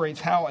elaborates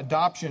how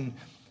adoption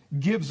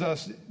gives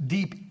us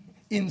deep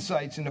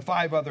insights into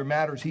 5 other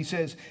matters. He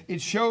says it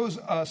shows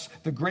us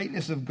the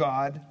greatness of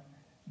God,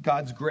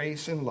 God's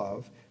grace and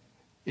love.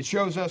 It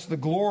shows us the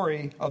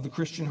glory of the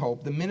Christian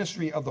hope, the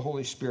ministry of the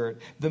Holy Spirit,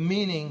 the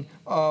meaning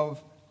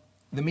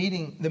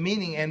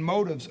and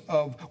motives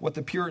of what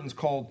the Puritans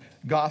called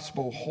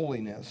gospel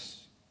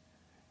holiness,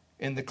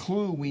 and the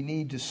clue we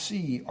need to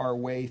see our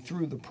way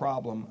through the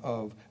problem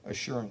of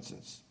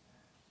assurance.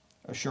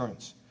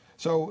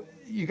 So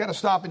you got to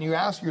stop and you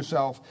ask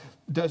yourself,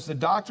 does the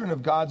doctrine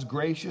of God's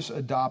gracious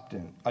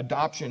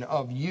adoption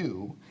of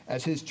you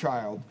as his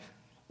child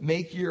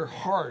make your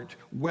heart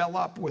well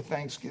up with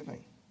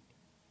thanksgiving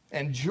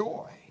and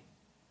joy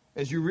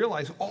as you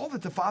realize all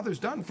that the Father's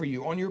done for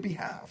you on your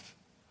behalf?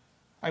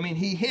 I mean,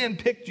 he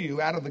handpicked you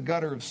out of the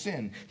gutter of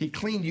sin. He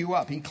cleaned you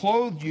up. He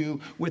clothed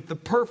you with the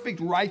perfect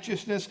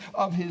righteousness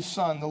of his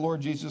Son, the Lord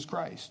Jesus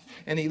Christ.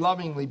 And he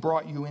lovingly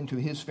brought you into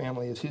his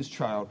family as his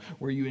child,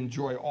 where you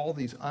enjoy all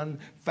these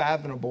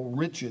unfathomable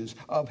riches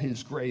of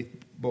his grace,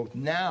 both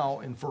now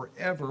and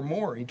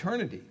forevermore,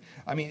 eternity.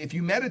 I mean, if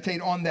you meditate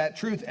on that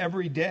truth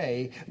every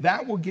day,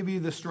 that will give you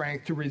the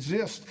strength to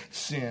resist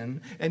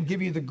sin and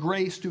give you the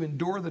grace to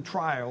endure the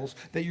trials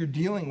that you're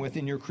dealing with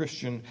in your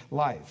Christian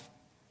life.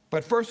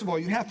 But first of all,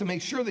 you have to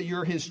make sure that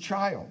you're his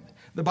child.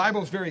 The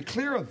Bible is very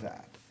clear of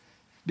that.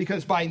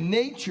 Because by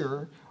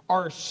nature,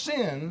 our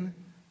sin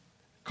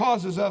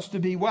causes us to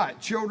be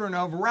what? Children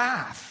of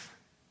wrath.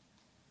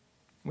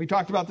 We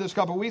talked about this a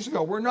couple of weeks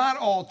ago. We're not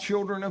all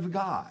children of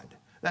God.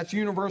 That's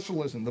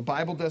universalism. The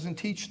Bible doesn't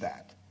teach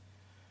that.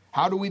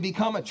 How do we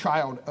become a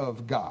child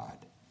of God?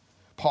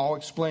 Paul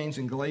explains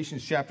in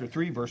Galatians chapter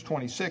 3, verse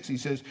 26, he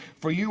says,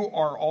 "For you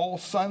are all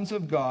sons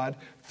of God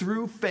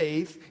through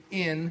faith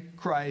in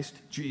Christ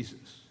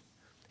Jesus."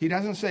 He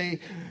doesn't say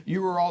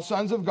you are all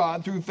sons of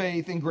God through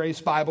faith in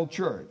Grace Bible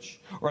Church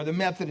or the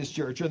Methodist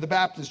Church or the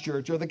Baptist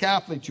Church or the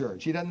Catholic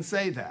Church. He doesn't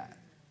say that.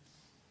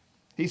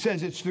 He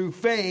says it's through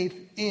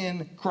faith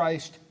in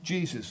Christ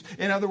Jesus.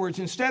 In other words,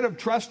 instead of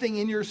trusting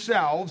in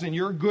yourselves and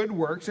your good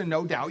works, and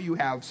no doubt you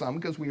have some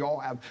because we all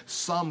have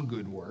some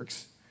good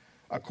works,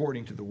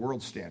 according to the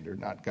world's standard,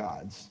 not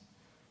God's.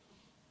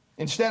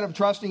 Instead of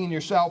trusting in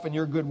yourself and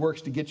your good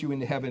works to get you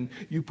into heaven,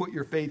 you put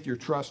your faith, your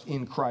trust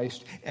in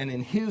Christ and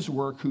in his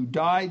work, who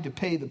died to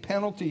pay the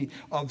penalty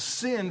of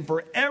sin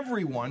for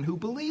everyone who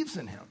believes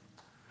in him.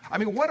 I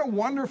mean, what a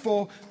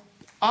wonderful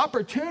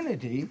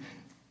opportunity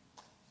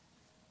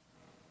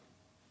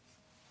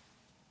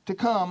to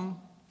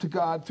come to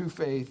God through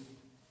faith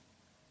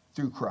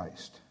through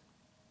Christ.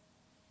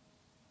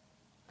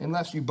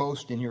 Unless you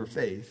boast in your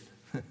faith.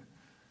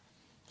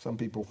 Some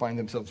people find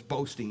themselves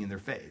boasting in their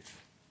faith.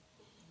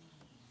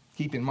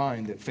 Keep in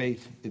mind that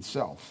faith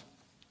itself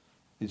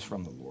is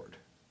from the Lord.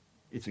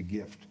 It's a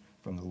gift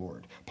from the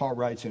Lord. Paul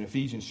writes in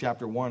Ephesians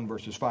chapter 1,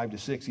 verses 5 to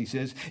 6, he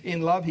says,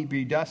 "In love he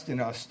predestined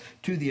us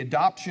to the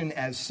adoption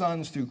as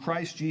sons through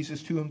Christ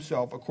Jesus to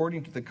himself,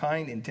 according to the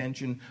kind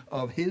intention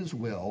of his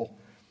will,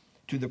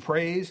 to the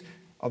praise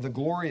of the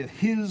glory of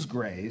his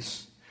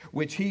grace,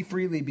 which he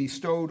freely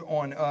bestowed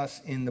on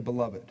us in the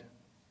beloved."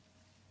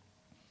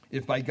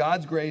 If by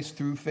God's grace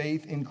through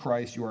faith in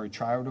Christ you are a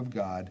child of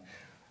God,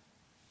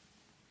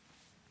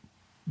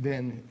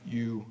 then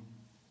you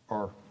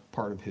are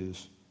part of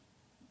his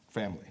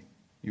family.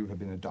 You have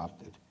been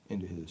adopted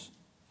into his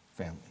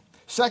family.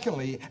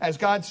 Secondly, as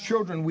God's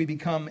children, we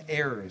become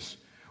heirs.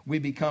 We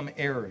become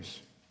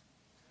heirs.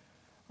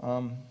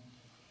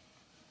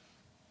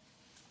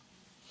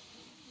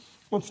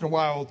 Once in a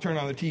while, I'll turn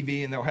on the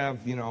TV and they'll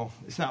have,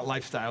 it's not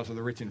Lifestyles of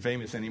the Rich and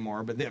Famous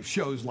anymore, but they have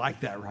shows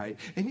like that, right?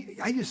 And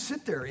I just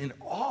sit there in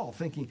awe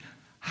thinking,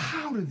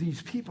 how do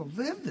these people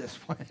live this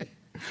way?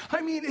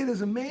 I mean, it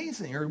is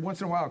amazing. Or once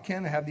in a while,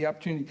 Ken, I have the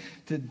opportunity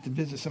to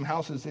visit some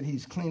houses that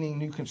he's cleaning,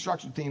 new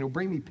construction thing. He'll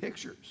bring me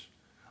pictures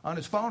on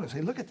his phone and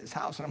say, "Look at this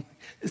house." And I'm like,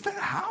 "Is that a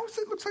house?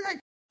 It looks like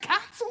a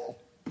castle."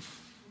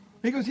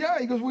 He goes, "Yeah."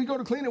 He goes, "We go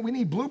to clean it. We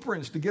need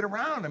blueprints to get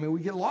around. I mean, we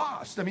get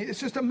lost. I mean, it's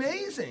just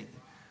amazing."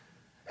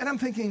 And I'm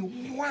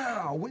thinking,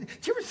 wow. Do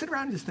you ever sit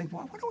around and just think,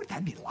 well, I wonder what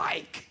that'd be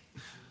like?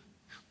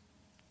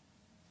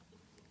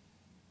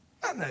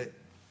 Not in a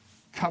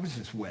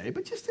covetous way,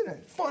 but just in a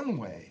fun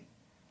way.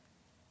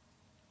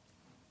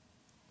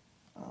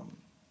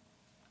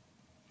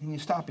 And you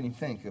stop and you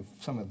think of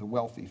some of the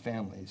wealthy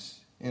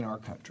families in our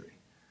country.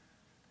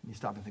 And you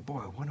stop and think,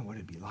 boy, I wonder what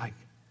it'd be like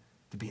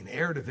to be an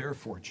heir to their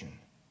fortune.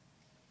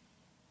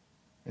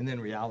 And then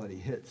reality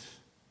hits,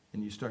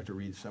 and you start to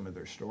read some of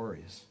their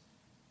stories.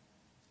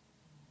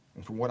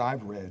 And from what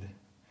I've read,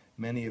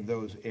 many of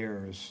those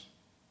heirs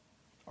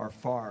are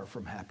far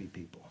from happy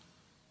people.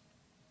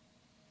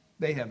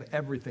 They have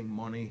everything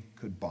money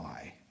could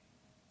buy.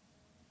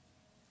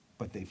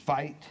 But they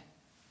fight.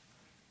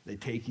 They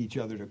take each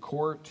other to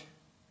court.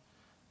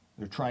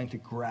 They're trying to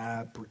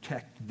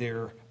protect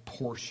their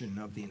portion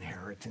of the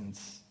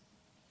inheritance.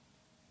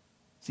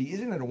 See,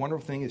 isn't it a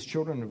wonderful thing as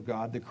children of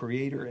God, the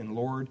Creator and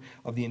Lord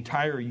of the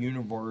entire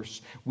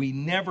universe, we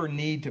never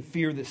need to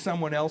fear that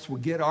someone else will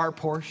get our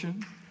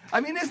portion? I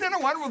mean, isn't it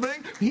a wonderful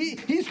thing?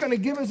 He's going to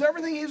give us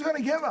everything He's going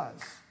to give us.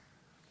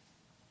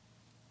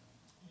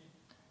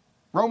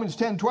 Romans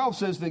 10:12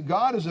 says that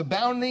God is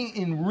abounding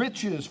in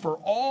riches for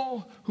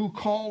all who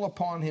call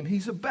upon Him.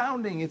 He's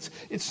abounding. It's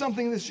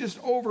something that's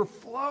just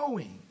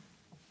overflowing.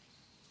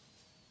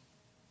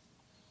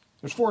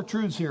 There's 4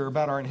 truths here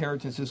about our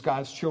inheritance as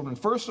God's children.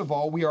 First of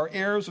all, we are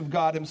heirs of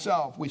God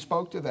Himself. We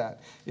spoke to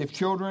that. If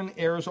children,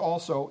 heirs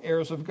also,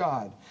 heirs of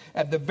God.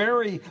 At the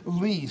very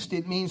least,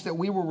 it means that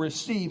we will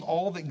receive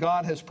all that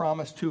God has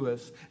promised to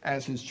us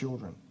as His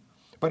children.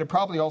 But it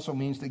probably also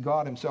means that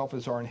God Himself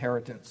is our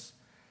inheritance.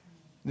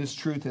 This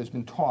truth has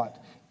been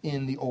taught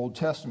in the Old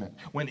Testament.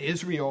 When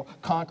Israel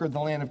conquered the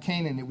land of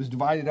Canaan, it was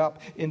divided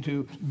up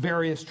into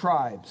various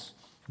tribes.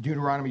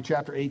 Deuteronomy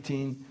chapter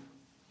 18,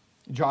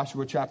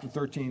 Joshua chapter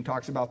 13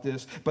 talks about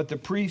this. But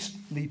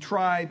the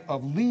tribe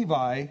of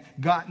Levi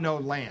got no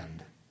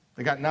land.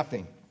 They got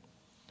nothing.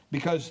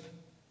 Because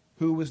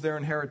who was their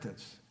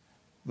inheritance?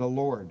 The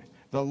Lord.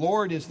 The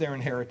Lord is their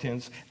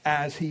inheritance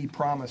as He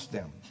promised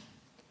them.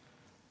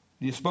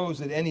 Do you suppose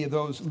that any of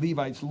those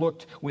Levites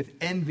looked with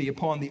envy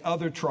upon the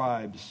other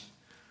tribes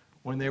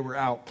when they were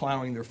out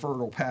plowing their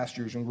fertile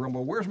pastures and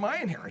grumbled, where's my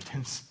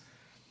inheritance?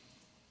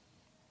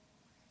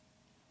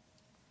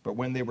 But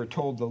when they were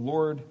told the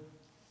Lord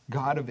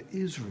God of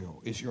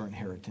Israel is your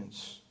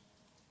inheritance,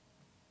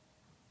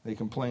 they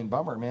complained,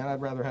 bummer, man,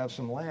 I'd rather have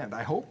some land.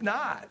 I hope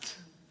not.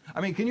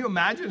 I mean, can you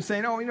imagine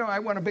saying, I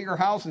want a bigger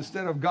house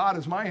instead of God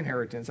as my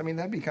inheritance? I mean,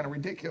 that'd be kind of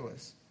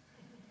ridiculous.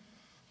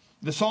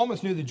 The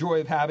psalmist knew the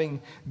joy of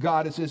having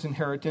God as his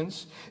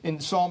inheritance.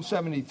 In Psalm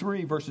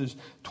 73, verses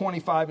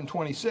 25 and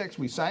 26,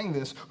 we sang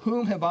this,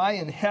 whom have I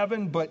in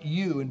heaven but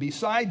you? And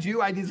besides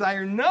you, I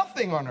desire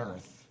nothing on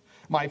earth.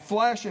 My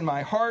flesh and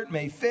my heart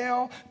may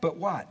fail, but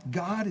what?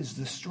 God is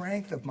the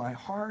strength of my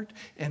heart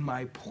and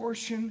my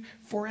portion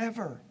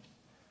forever.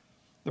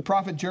 The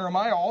prophet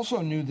Jeremiah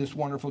also knew this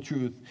wonderful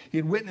truth. He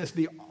had witnessed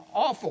the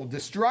awful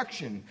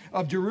destruction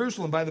of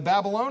Jerusalem by the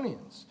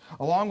Babylonians,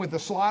 along with the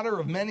slaughter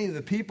of many of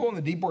the people and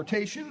the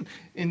deportation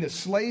into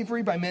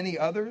slavery by many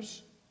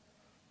others.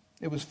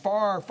 It was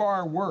far,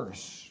 far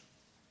worse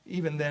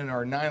even than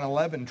our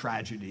 9/11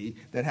 tragedy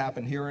that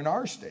happened here in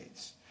our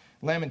states.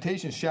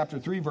 Lamentations chapter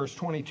 3, verse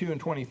 22 and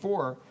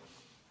 24,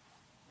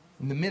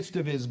 in the midst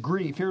of his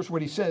grief, here's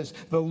what he says,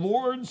 the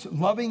Lord's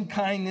loving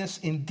kindness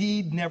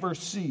indeed never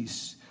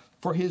cease,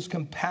 for his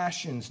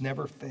compassions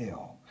never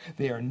fail.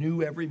 They are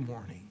new every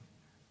morning.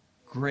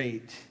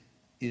 Great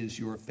is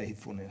your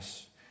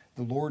faithfulness.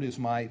 The Lord is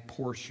my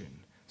portion,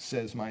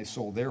 says my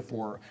soul.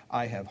 Therefore,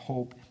 I have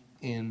hope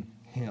in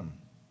him.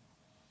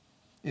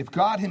 If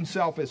God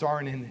himself is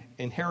our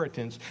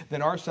inheritance,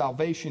 then our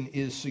salvation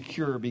is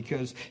secure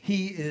because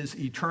he is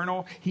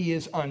eternal, he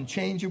is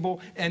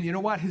unchangeable, and you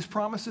know what? His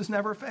promises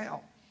never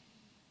fail.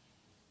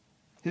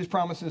 His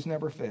promises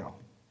never fail.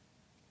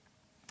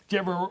 Do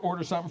you ever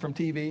order something from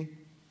TV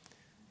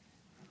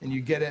and you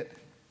get it?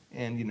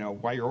 And,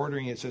 while you're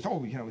ordering it, it says,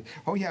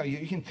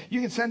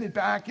 you can send it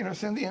back,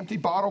 send the empty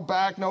bottle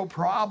back, no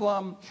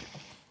problem.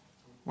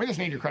 We just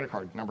need your credit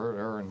card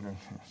number. And,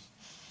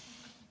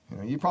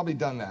 you've probably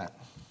done that.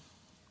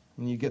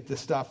 And you get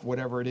this stuff,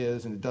 whatever it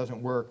is, and it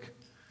doesn't work.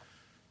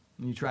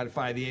 And you try to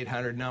find the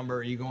 800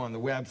 number, and you go on the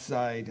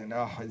website, and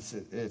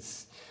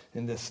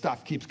and this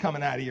stuff keeps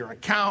coming out of your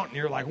account, and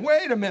you're like,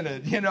 wait a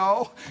minute,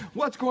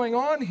 what's going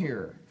on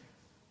here?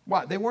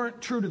 What? They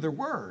weren't true to their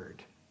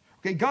word.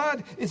 Okay,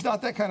 God is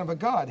not that kind of a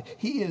God.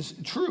 He is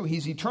true.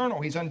 He's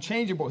eternal. He's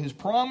unchangeable. His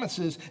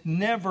promises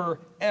never,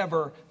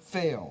 ever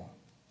fail.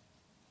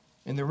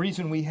 And the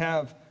reason we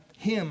have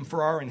him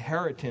for our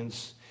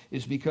inheritance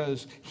is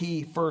because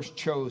he first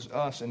chose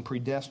us and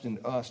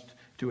predestined us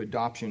to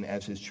adoption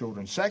as his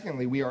children.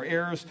 Secondly, we are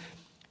heirs.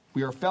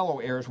 We are fellow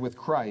heirs with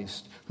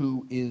Christ,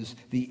 who is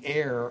the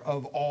heir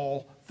of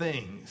all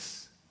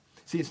things.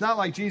 See, it's not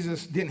like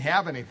Jesus didn't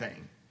have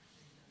anything.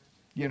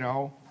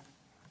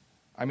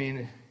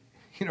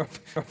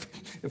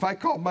 If I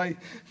called my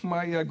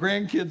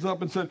grandkids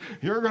up and said,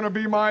 you're going to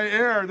be my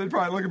heir, they'd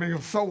probably look at me and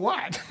go, so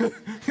what? You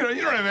don't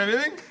have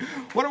anything.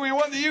 What do we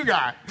want that you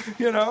got?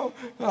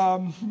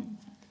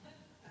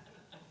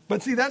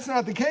 But see, that's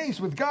not the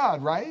case with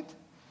God, right?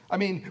 I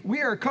mean,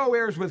 we are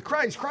co-heirs with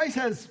Christ. Christ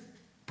has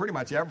pretty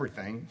much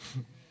everything.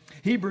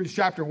 Hebrews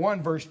chapter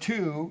 1, verse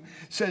 2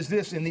 says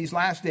this, in these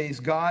last days,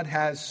 God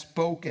has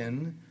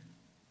spoken.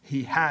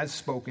 He has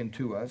spoken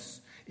to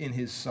us in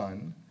his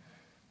Son.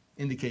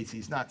 Indicates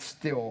he's not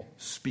still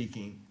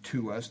speaking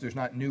to us. There's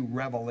not new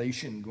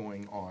revelation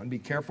going on. Be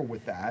careful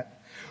with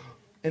that.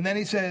 And then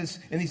he says,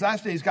 in these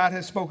last days, God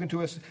has spoken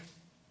to us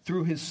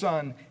through his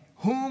Son,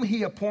 whom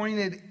he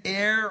appointed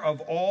heir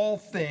of all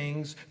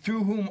things,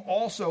 through whom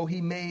also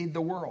he made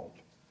the world.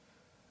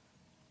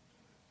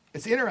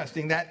 It's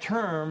interesting, that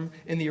term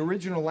in the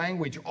original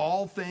language,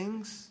 all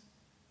things,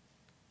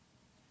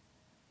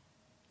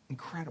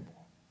 incredible.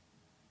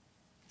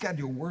 You've got to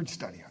do a word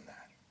study on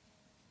that.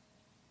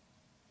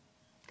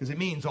 Because it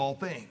means all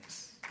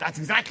things. That's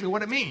exactly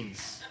what it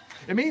means.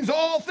 It means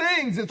all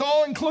things. It's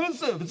all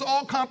inclusive. It's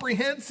all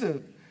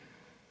comprehensive.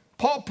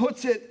 Paul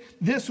puts it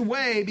this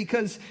way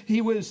because he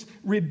was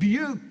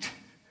rebuked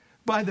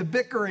by the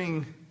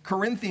bickering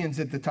Corinthians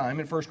at the time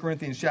in 1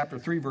 Corinthians chapter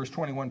 3, verse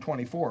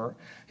 21-24.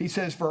 He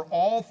says, for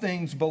all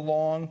things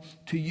belong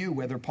to you,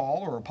 whether Paul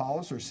or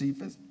Apollos or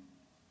Cephas,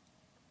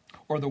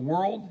 or the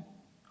world,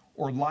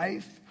 or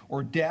life,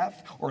 or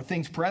death, or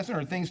things present,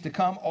 or things to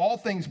come. All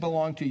things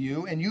belong to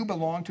you, and you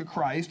belong to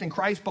Christ, and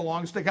Christ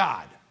belongs to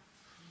God.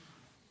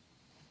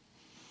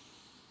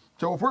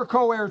 So if we're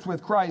co-heirs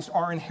with Christ,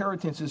 our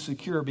inheritance is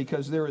secure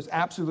because there is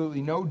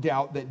absolutely no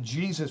doubt that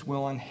Jesus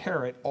will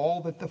inherit all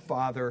that the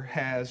Father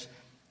has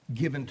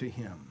given to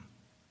him.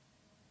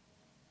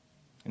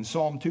 In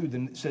Psalm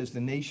 2, it says, the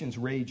nations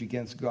rage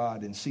against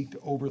God and seek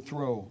to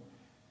throw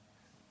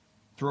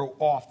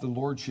off the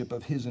lordship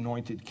of his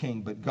anointed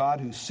king. But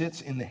God, who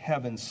sits in the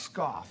heavens,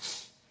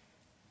 scoffs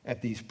at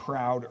these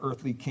proud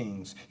earthly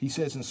kings. He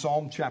says in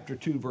Psalm chapter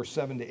 2, verse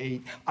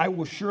 7-8, I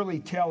will surely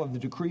tell of the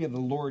decree of the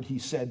Lord. He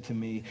said to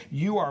me,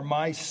 you are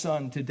my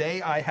son.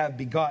 Today I have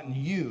begotten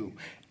you.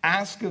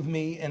 Ask of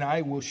me, and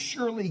I will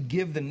surely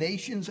give the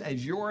nations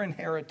as your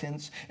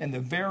inheritance and the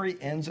very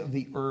ends of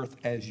the earth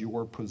as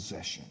your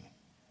possession.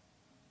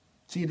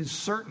 See, it is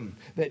certain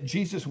that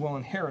Jesus will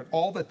inherit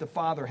all that the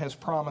Father has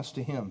promised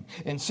to him.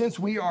 And since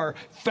we are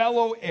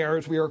fellow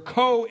heirs, we are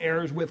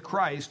co-heirs with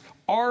Christ,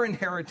 our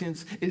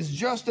inheritance is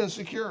just as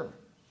secure.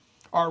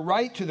 Our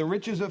right to the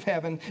riches of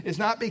heaven is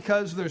not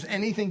because there's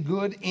anything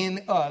good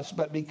in us,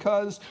 but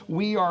because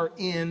we are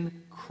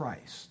in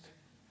Christ.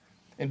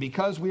 And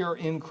because we are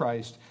in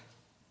Christ,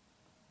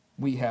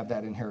 we have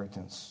that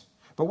inheritance.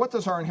 But what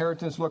does our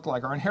inheritance look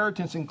like? Our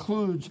inheritance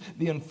includes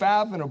the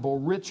unfathomable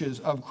riches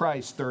of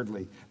Christ,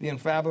 thirdly. The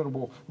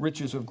unfathomable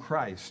riches of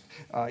Christ.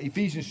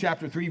 Ephesians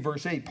chapter 3,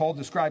 verse 8, Paul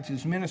describes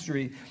his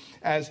ministry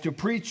as to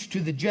preach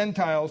to the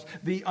Gentiles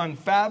the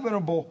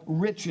unfathomable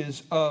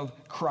riches of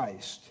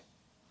Christ.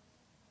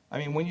 I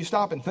mean, when you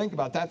stop and think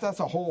about that, that's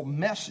a whole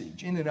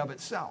message in and of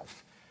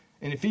itself.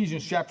 In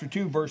Ephesians chapter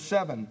 2, verse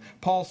 7,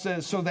 Paul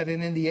says, so that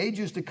in the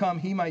ages to come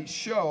he might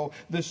show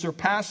the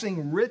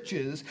surpassing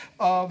riches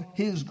of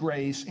his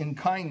grace in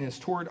kindness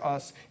toward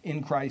us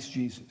in Christ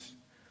Jesus.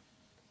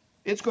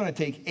 It's going to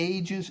take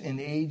ages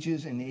and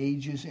ages and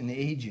ages and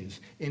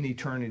ages in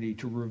eternity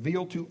to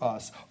reveal to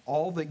us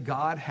all that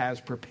God has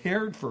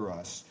prepared for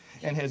us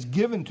and has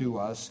given to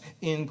us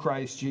in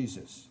Christ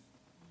Jesus.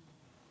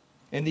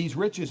 And these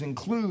riches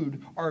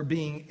include our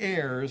being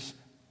heirs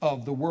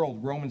of the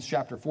world. Romans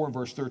chapter 4,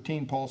 verse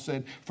 13, Paul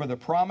said, for the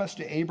promise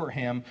to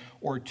Abraham,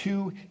 or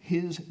to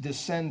his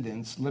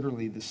descendants,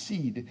 literally the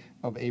seed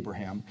of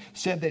Abraham,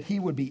 said that he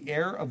would be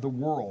heir of the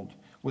world,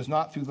 was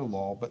not through the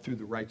law, but through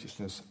the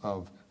righteousness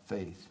of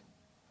faith.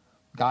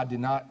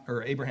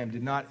 Abraham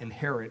did not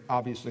inherit,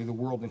 obviously, the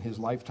world in his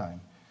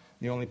lifetime.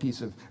 The only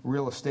piece of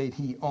real estate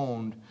he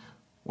owned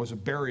was a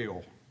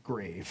burial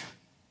grave,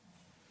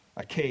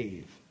 a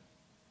cave.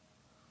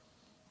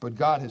 But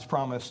God has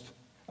promised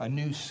a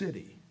new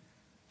city,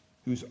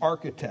 whose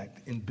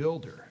architect and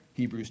builder,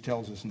 Hebrews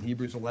tells us in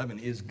Hebrews 11,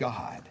 is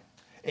God.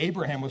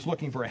 Abraham was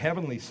looking for a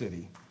heavenly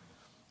city.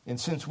 And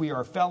since we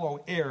are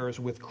fellow heirs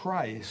with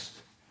Christ,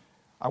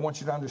 I want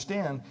you to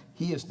understand,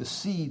 he is the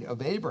seed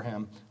of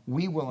Abraham.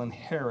 We will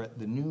inherit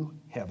the new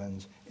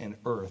heavens and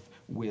earth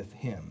with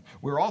him.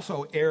 We're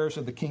also heirs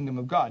of the kingdom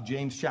of God.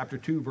 James chapter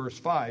 2, verse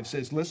 5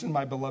 says, listen,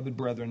 my beloved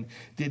brethren,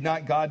 did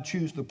not God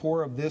choose the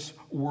poor of this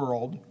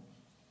world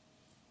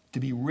to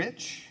be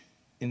rich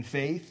in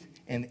faith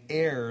and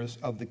heirs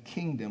of the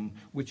kingdom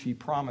which he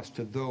promised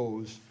to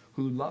those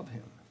who love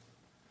him?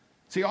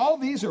 See, all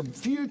these are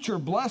future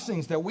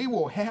blessings that we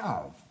will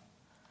have.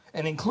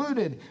 And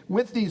included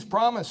with these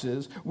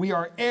promises, we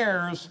are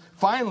heirs,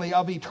 finally,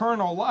 of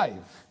eternal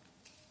life.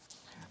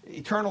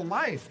 Eternal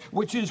life,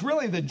 which is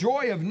really the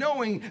joy of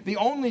knowing the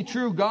only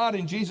true God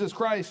in Jesus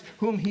Christ,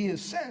 whom he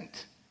has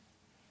sent.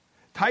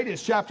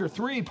 Titus chapter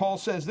 3, Paul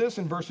says this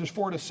in verses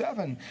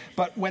 4-7,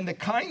 but when the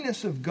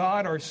kindness of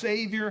God our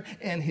Savior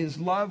and his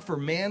love for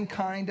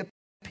mankind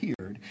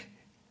appeared,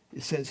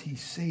 it says he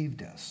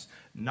saved us,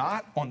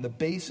 not on the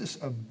basis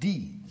of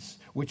deeds,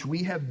 which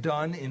we have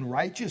done in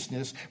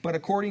righteousness, but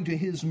according to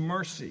his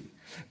mercy,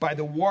 by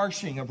the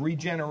washing of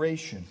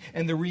regeneration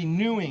and the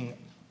renewing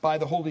by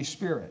the Holy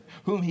Spirit,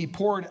 whom he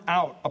poured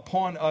out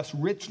upon us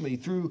richly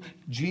through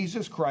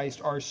Jesus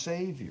Christ our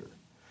Savior,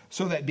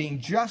 so that being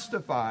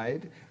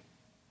justified,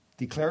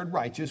 declared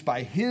righteous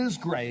by his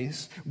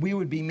grace, we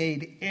would be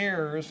made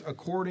heirs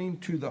according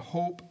to the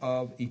hope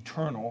of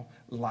eternal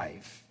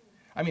life.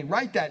 I mean,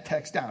 write that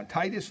text down,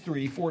 Titus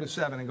 3,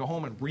 4-7, and go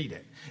home and read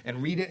it,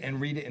 and read it,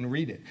 and read it, and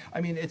read it.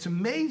 I mean, it's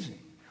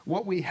amazing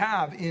what we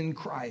have in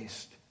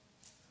Christ.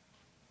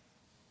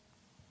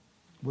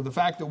 Well, the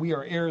fact that we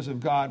are heirs of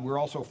God, we're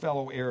also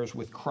fellow heirs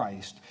with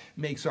Christ,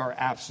 makes our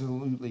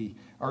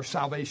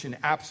salvation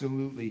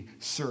absolutely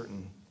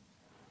certain.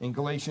 In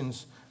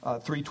Galatians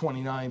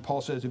 3:29,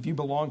 Paul says, if you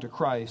belong to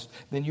Christ,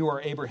 then you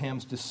are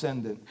Abraham's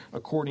descendant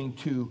according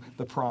to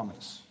the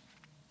promise.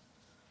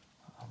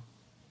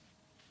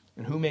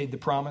 And who made the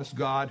promise?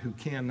 God, who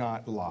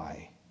cannot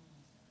lie.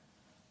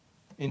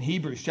 In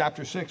Hebrews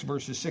chapter 6,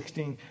 verses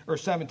 17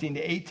 to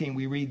 18,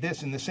 we read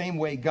this: in the same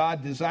way,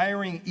 God,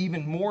 desiring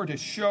even more to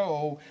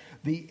show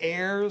the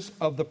heirs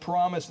of the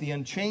promise the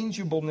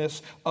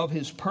unchangeableness of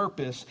his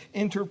purpose,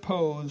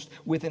 interposed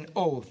with an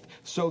oath,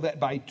 so that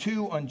by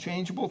two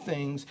unchangeable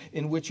things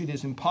in which it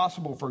is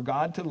impossible for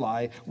God to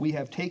lie, we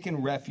have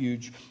taken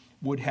refuge,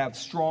 would have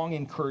strong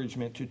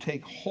encouragement to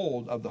take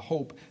hold of the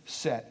hope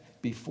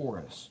set before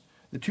us.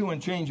 The two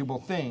unchangeable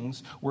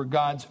things were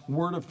God's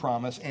word of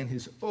promise and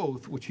his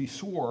oath, which he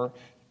swore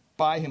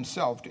by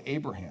himself to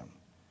Abraham.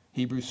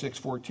 Hebrews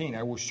 6:14,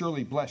 I will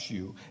surely bless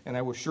you, and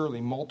I will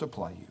surely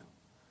multiply you.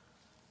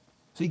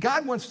 See,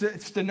 God wants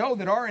us to know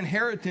that our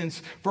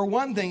inheritance, for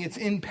one thing, it's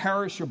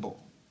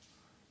imperishable.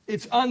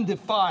 It's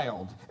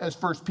undefiled, as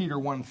 1 Peter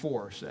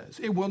 1:4 says.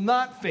 It will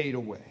not fade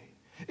away.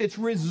 It's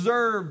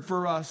reserved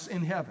for us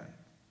in heaven.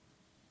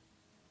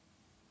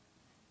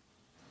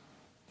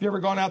 Have you ever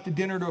gone out to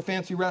dinner to a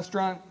fancy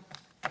restaurant?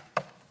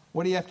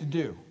 What do you have to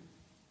do?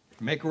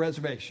 Make a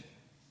reservation.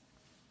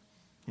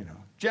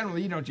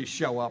 Generally you don't just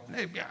show up,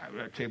 hey,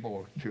 a table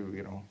or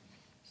two,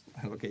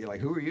 I look at you like,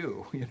 who are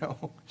you? Do you have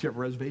a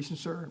reservation,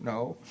 sir?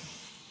 No.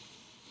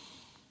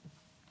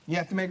 You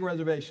have to make a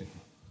reservation.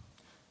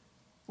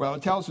 Well,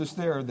 it tells us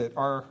there that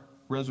our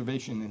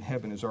reservation in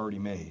heaven is already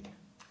made.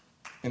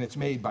 And it's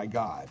made by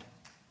God.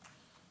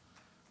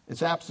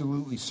 It's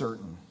absolutely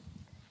certain.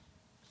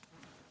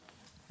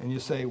 And you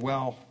say,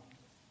 well,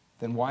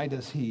 then why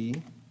does he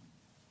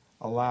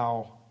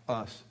allow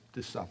us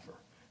to suffer?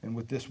 And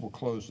with this, we'll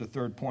close. The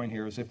third point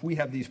here is if we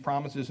have these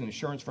promises and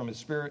assurance from his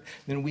Spirit,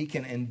 then we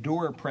can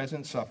endure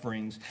present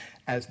sufferings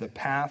as the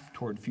path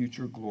toward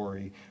future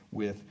glory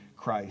with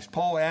Christ.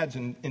 Paul adds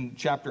in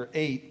chapter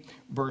 8,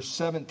 verse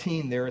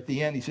 17 there at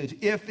the end, he says,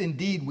 if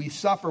indeed we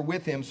suffer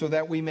with him, so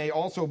that we may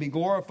also be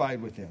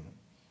glorified with him.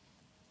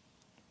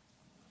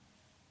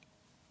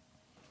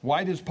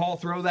 Why does Paul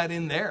throw that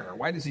in there?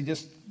 Why does he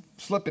just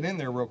slip it in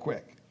there real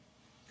quick?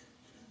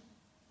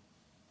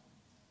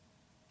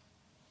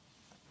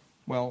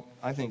 Well,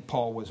 I think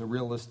Paul was a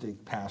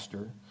realistic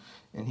pastor,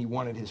 and he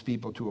wanted his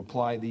people to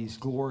apply these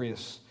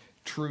glorious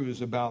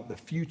truths about the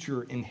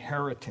future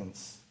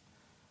inheritance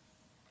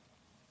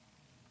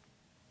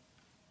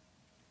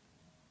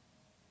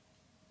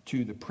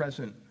to the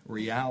present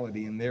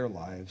reality in their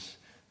lives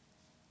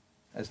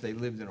as they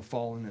lived in a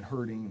fallen and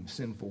hurting and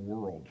sinful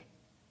world.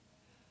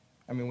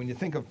 I mean, when you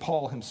think of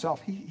Paul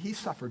himself, he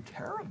suffered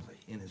terribly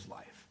in his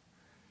life.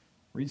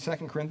 Read 2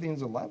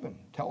 Corinthians 11,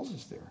 tells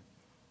us there.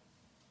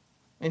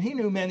 And he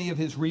knew many of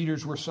his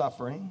readers were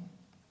suffering.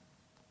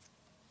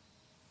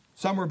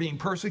 Some were being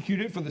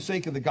persecuted for the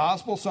sake of the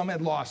gospel. Some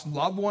had lost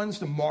loved ones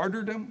to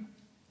martyrdom.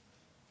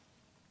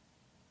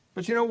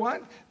 But you know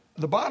what?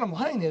 The bottom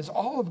line is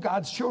all of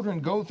God's children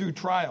go through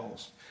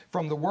trials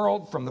from the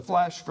world, from the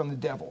flesh, from the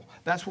devil.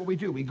 That's what we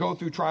do. We go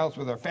through trials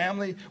with our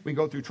family. We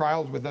go through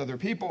trials with other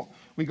people.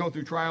 We go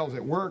through trials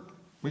at work.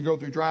 We go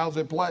through trials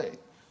at play.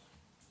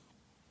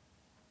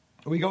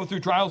 We go through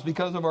trials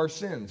because of our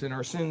sins and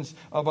our sins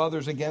of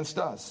others against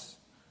us.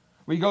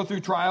 We go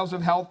through trials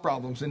of health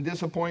problems and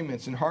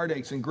disappointments and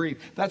heartaches and grief.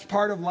 That's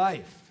part of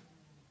life.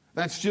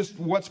 That's just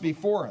what's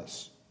before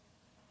us.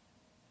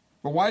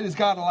 But why does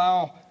God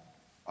allow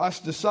us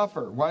to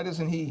suffer? Why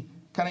doesn't he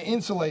kind of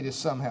insulate us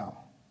somehow?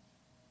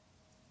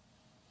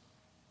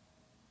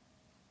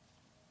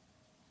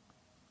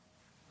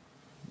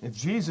 If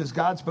Jesus,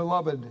 God's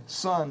beloved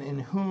Son, in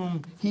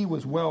whom he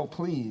was well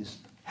pleased,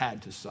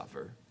 had to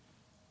suffer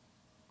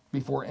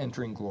before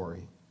entering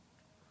glory,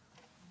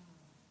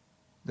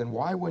 then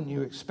why would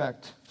you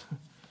expect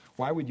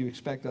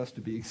us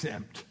to be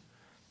exempt?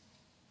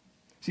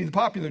 See, the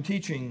popular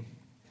teaching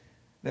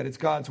that it's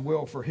God's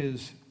will for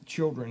his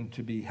children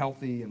to be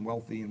healthy and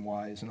wealthy and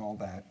wise and all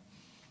that,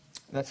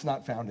 that's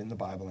not found in the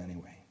Bible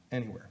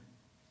anywhere.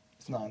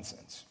 It's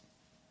nonsense.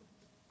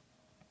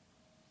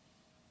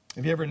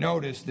 Have you ever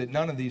noticed that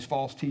none of these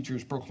false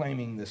teachers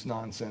proclaiming this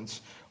nonsense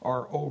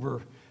are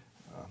over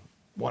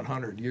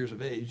 100 years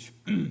of age,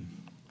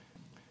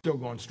 still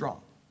going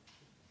strong?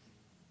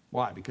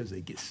 Why? Because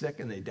they get sick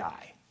and they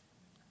die.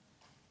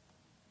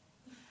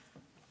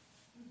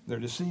 They're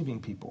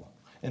deceiving people,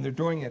 and they're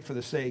doing it for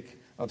the sake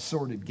of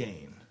sordid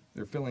gain.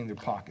 They're filling their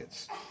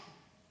pockets.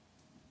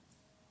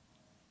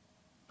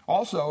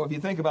 Also, if you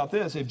think about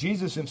this, if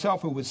Jesus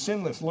himself, who was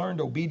sinless,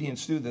 learned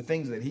obedience through the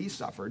things that he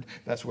suffered,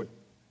 that's what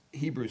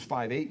Hebrews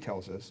 5:8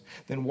 tells us,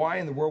 then why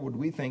in the world would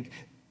we think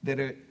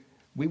that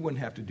we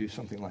wouldn't have to do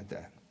something like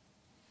that?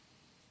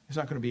 It's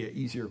not going to be an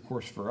easier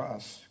course for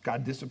us.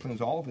 God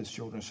disciplines all of his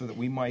children so that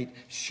we might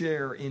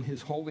share in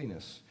his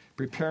holiness,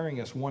 preparing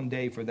us one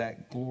day for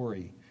that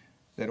glory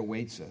that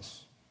awaits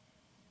us.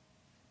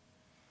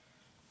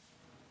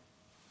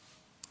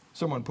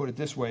 Someone put it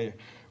this way: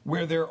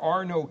 where there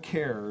are no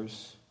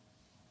cares,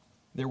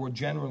 there will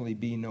generally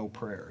be no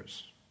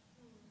prayers.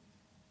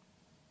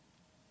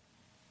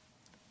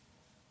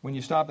 When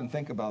you stop and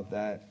think about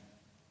that,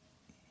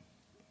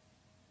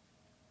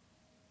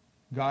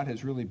 God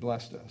has really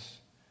blessed us.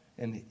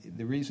 And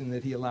the reason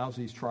that he allows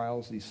these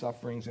trials, these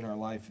sufferings in our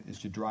life, is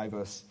to drive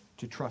us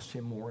to trust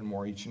him more and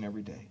more each and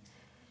every day.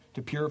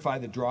 To purify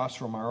the dross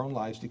from our own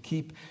lives, to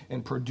keep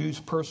and produce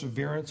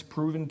perseverance,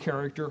 proven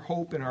character,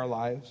 hope in our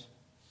lives.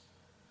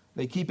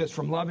 They keep us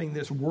from loving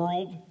this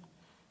world,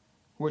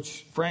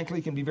 which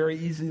frankly can be very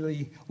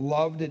easily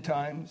loved at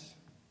times.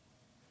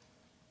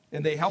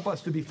 And they help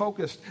us to be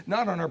focused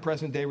not on our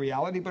present day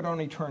reality, but on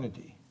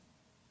eternity.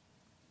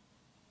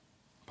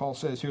 Paul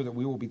says here that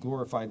we will be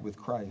glorified with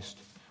Christ.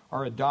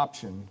 Our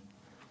adoption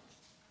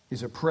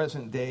is a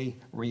present day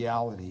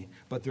reality,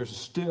 but there's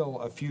still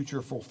a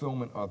future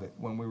fulfillment of it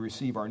when we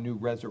receive our new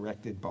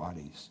resurrected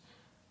bodies.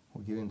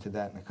 We'll get into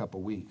that in a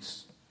couple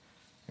weeks,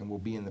 and we'll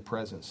be in the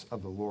presence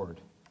of the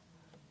Lord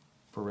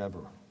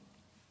forever.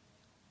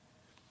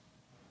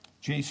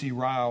 J.C.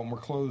 Ryle, and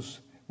we'll close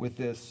with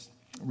this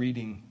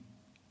reading.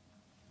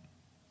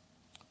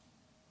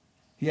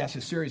 He asks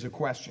a series of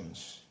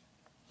questions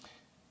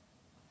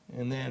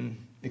and then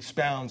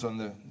expounds on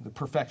the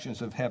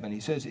perfections of heaven.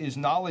 He says, is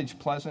knowledge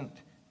pleasant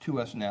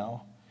to us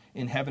now?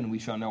 In heaven we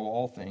shall know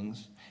all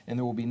things, and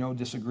there will be no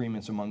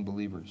disagreements among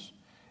believers.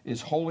 Is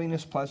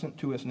holiness pleasant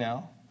to us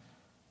now?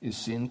 Is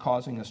sin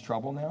causing us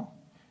trouble now?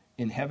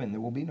 In heaven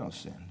there will be no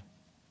sin.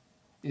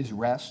 Is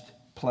rest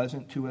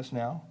pleasant to us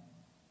now?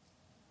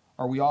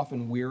 Are we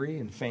often weary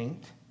and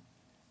faint?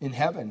 In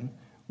heaven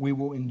we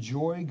will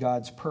enjoy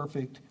God's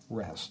perfect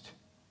rest.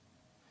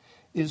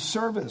 Is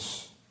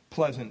service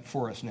pleasant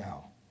for us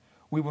now?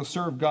 We will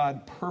serve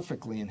God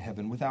perfectly in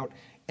heaven without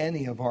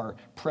any of our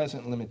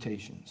present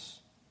limitations.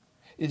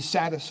 Is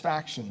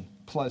satisfaction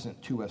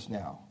pleasant to us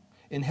now?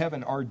 In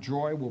heaven, our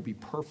joy will be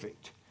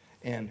perfect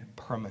and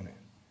permanent.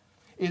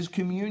 Is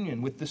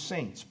communion with the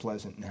saints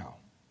pleasant now?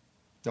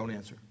 Don't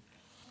answer.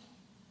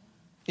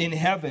 In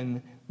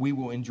heaven, we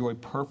will enjoy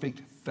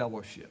perfect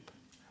fellowship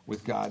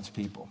with God's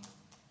people.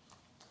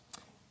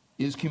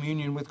 Is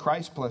communion with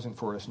Christ pleasant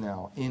for us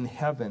now? In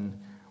heaven,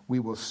 we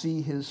will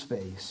see his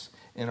face,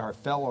 and our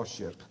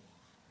fellowship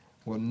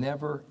will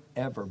never,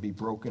 ever be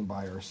broken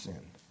by our sin.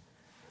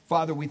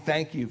 Father, we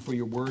thank you for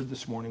your word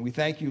this morning. We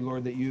thank you,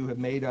 Lord, that you have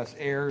made us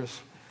heirs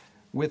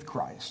with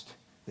Christ,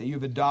 that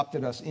you've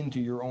adopted us into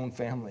your own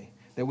family,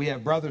 that we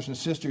have brothers and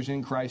sisters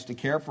in Christ to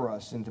care for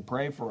us and to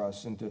pray for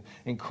us and to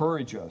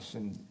encourage us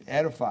and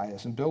edify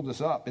us and build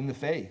us up in the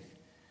faith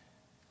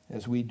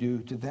as we do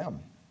to them.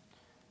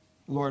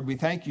 Lord, we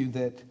thank you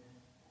that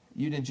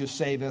you didn't just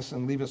save us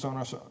and leave us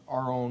on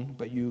our own,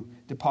 but you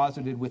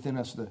deposited within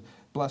us the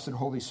blessed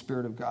Holy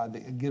Spirit of God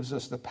that gives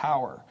us the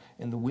power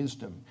and the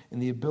wisdom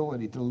and the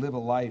ability to live a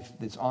life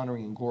that's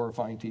honoring and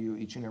glorifying to you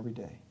each and every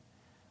day.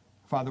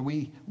 Father,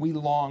 we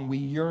long, we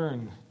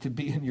yearn to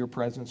be in your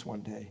presence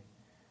one day.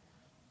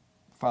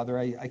 Father,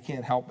 I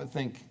can't help but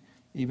think,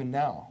 even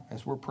now,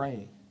 as we're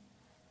praying,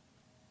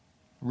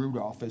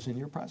 Rudolph is in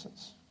your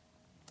presence.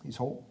 He's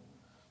whole.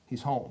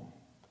 He's home.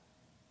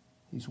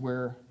 He's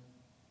where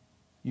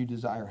you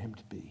desire him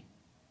to be.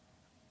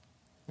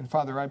 And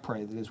Father, I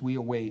pray that as we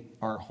await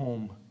our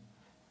home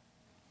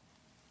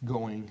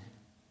going,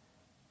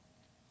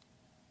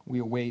 we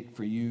await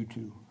for you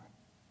to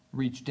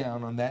reach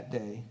down on that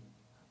day,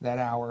 that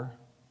hour.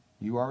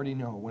 You already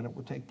know when it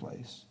will take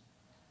place.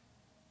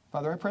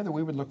 Father, I pray that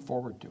we would look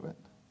forward to it,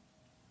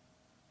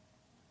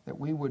 that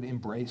we would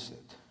embrace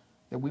it,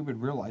 that we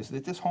would realize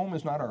that this world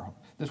is not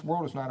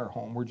our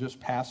home. We're just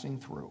passing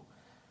through.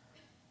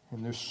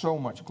 And there's so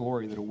much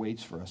glory that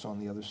awaits for us on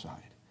the other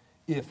side,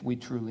 if we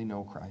truly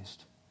know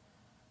Christ.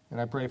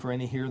 And I pray for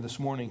any here this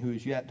morning who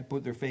is yet to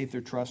put their faith, their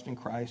trust in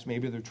Christ.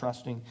 Maybe they're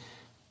trusting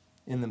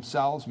in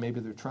themselves. Maybe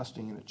they're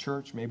trusting in a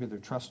church. Maybe they're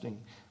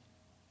trusting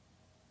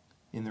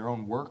in their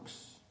own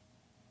works,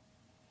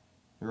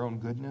 their own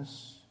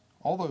goodness.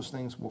 All those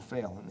things will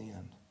fail in the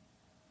end.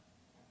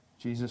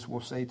 Jesus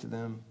will say to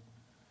them,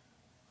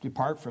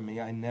 "Depart from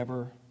me, I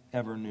never,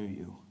 ever knew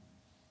you."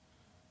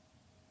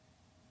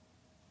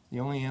 The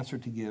only answer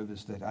to give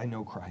is that I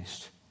know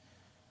Christ,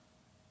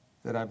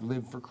 that I've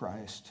lived for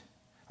Christ.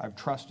 I've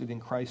trusted in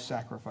Christ's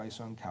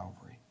sacrifice on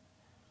Calvary.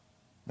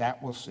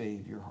 That will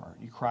save your heart.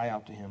 You cry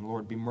out to him,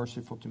 "Lord, be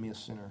merciful to me, a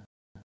sinner."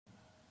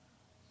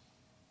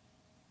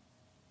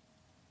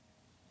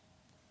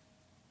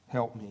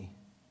 Help me,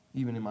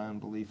 even in my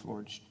unbelief,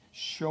 Lord.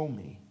 Show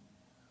me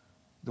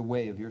the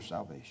way of your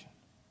salvation.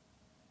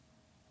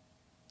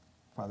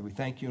 Father, we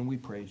thank you and we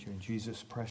praise you in Jesus' precious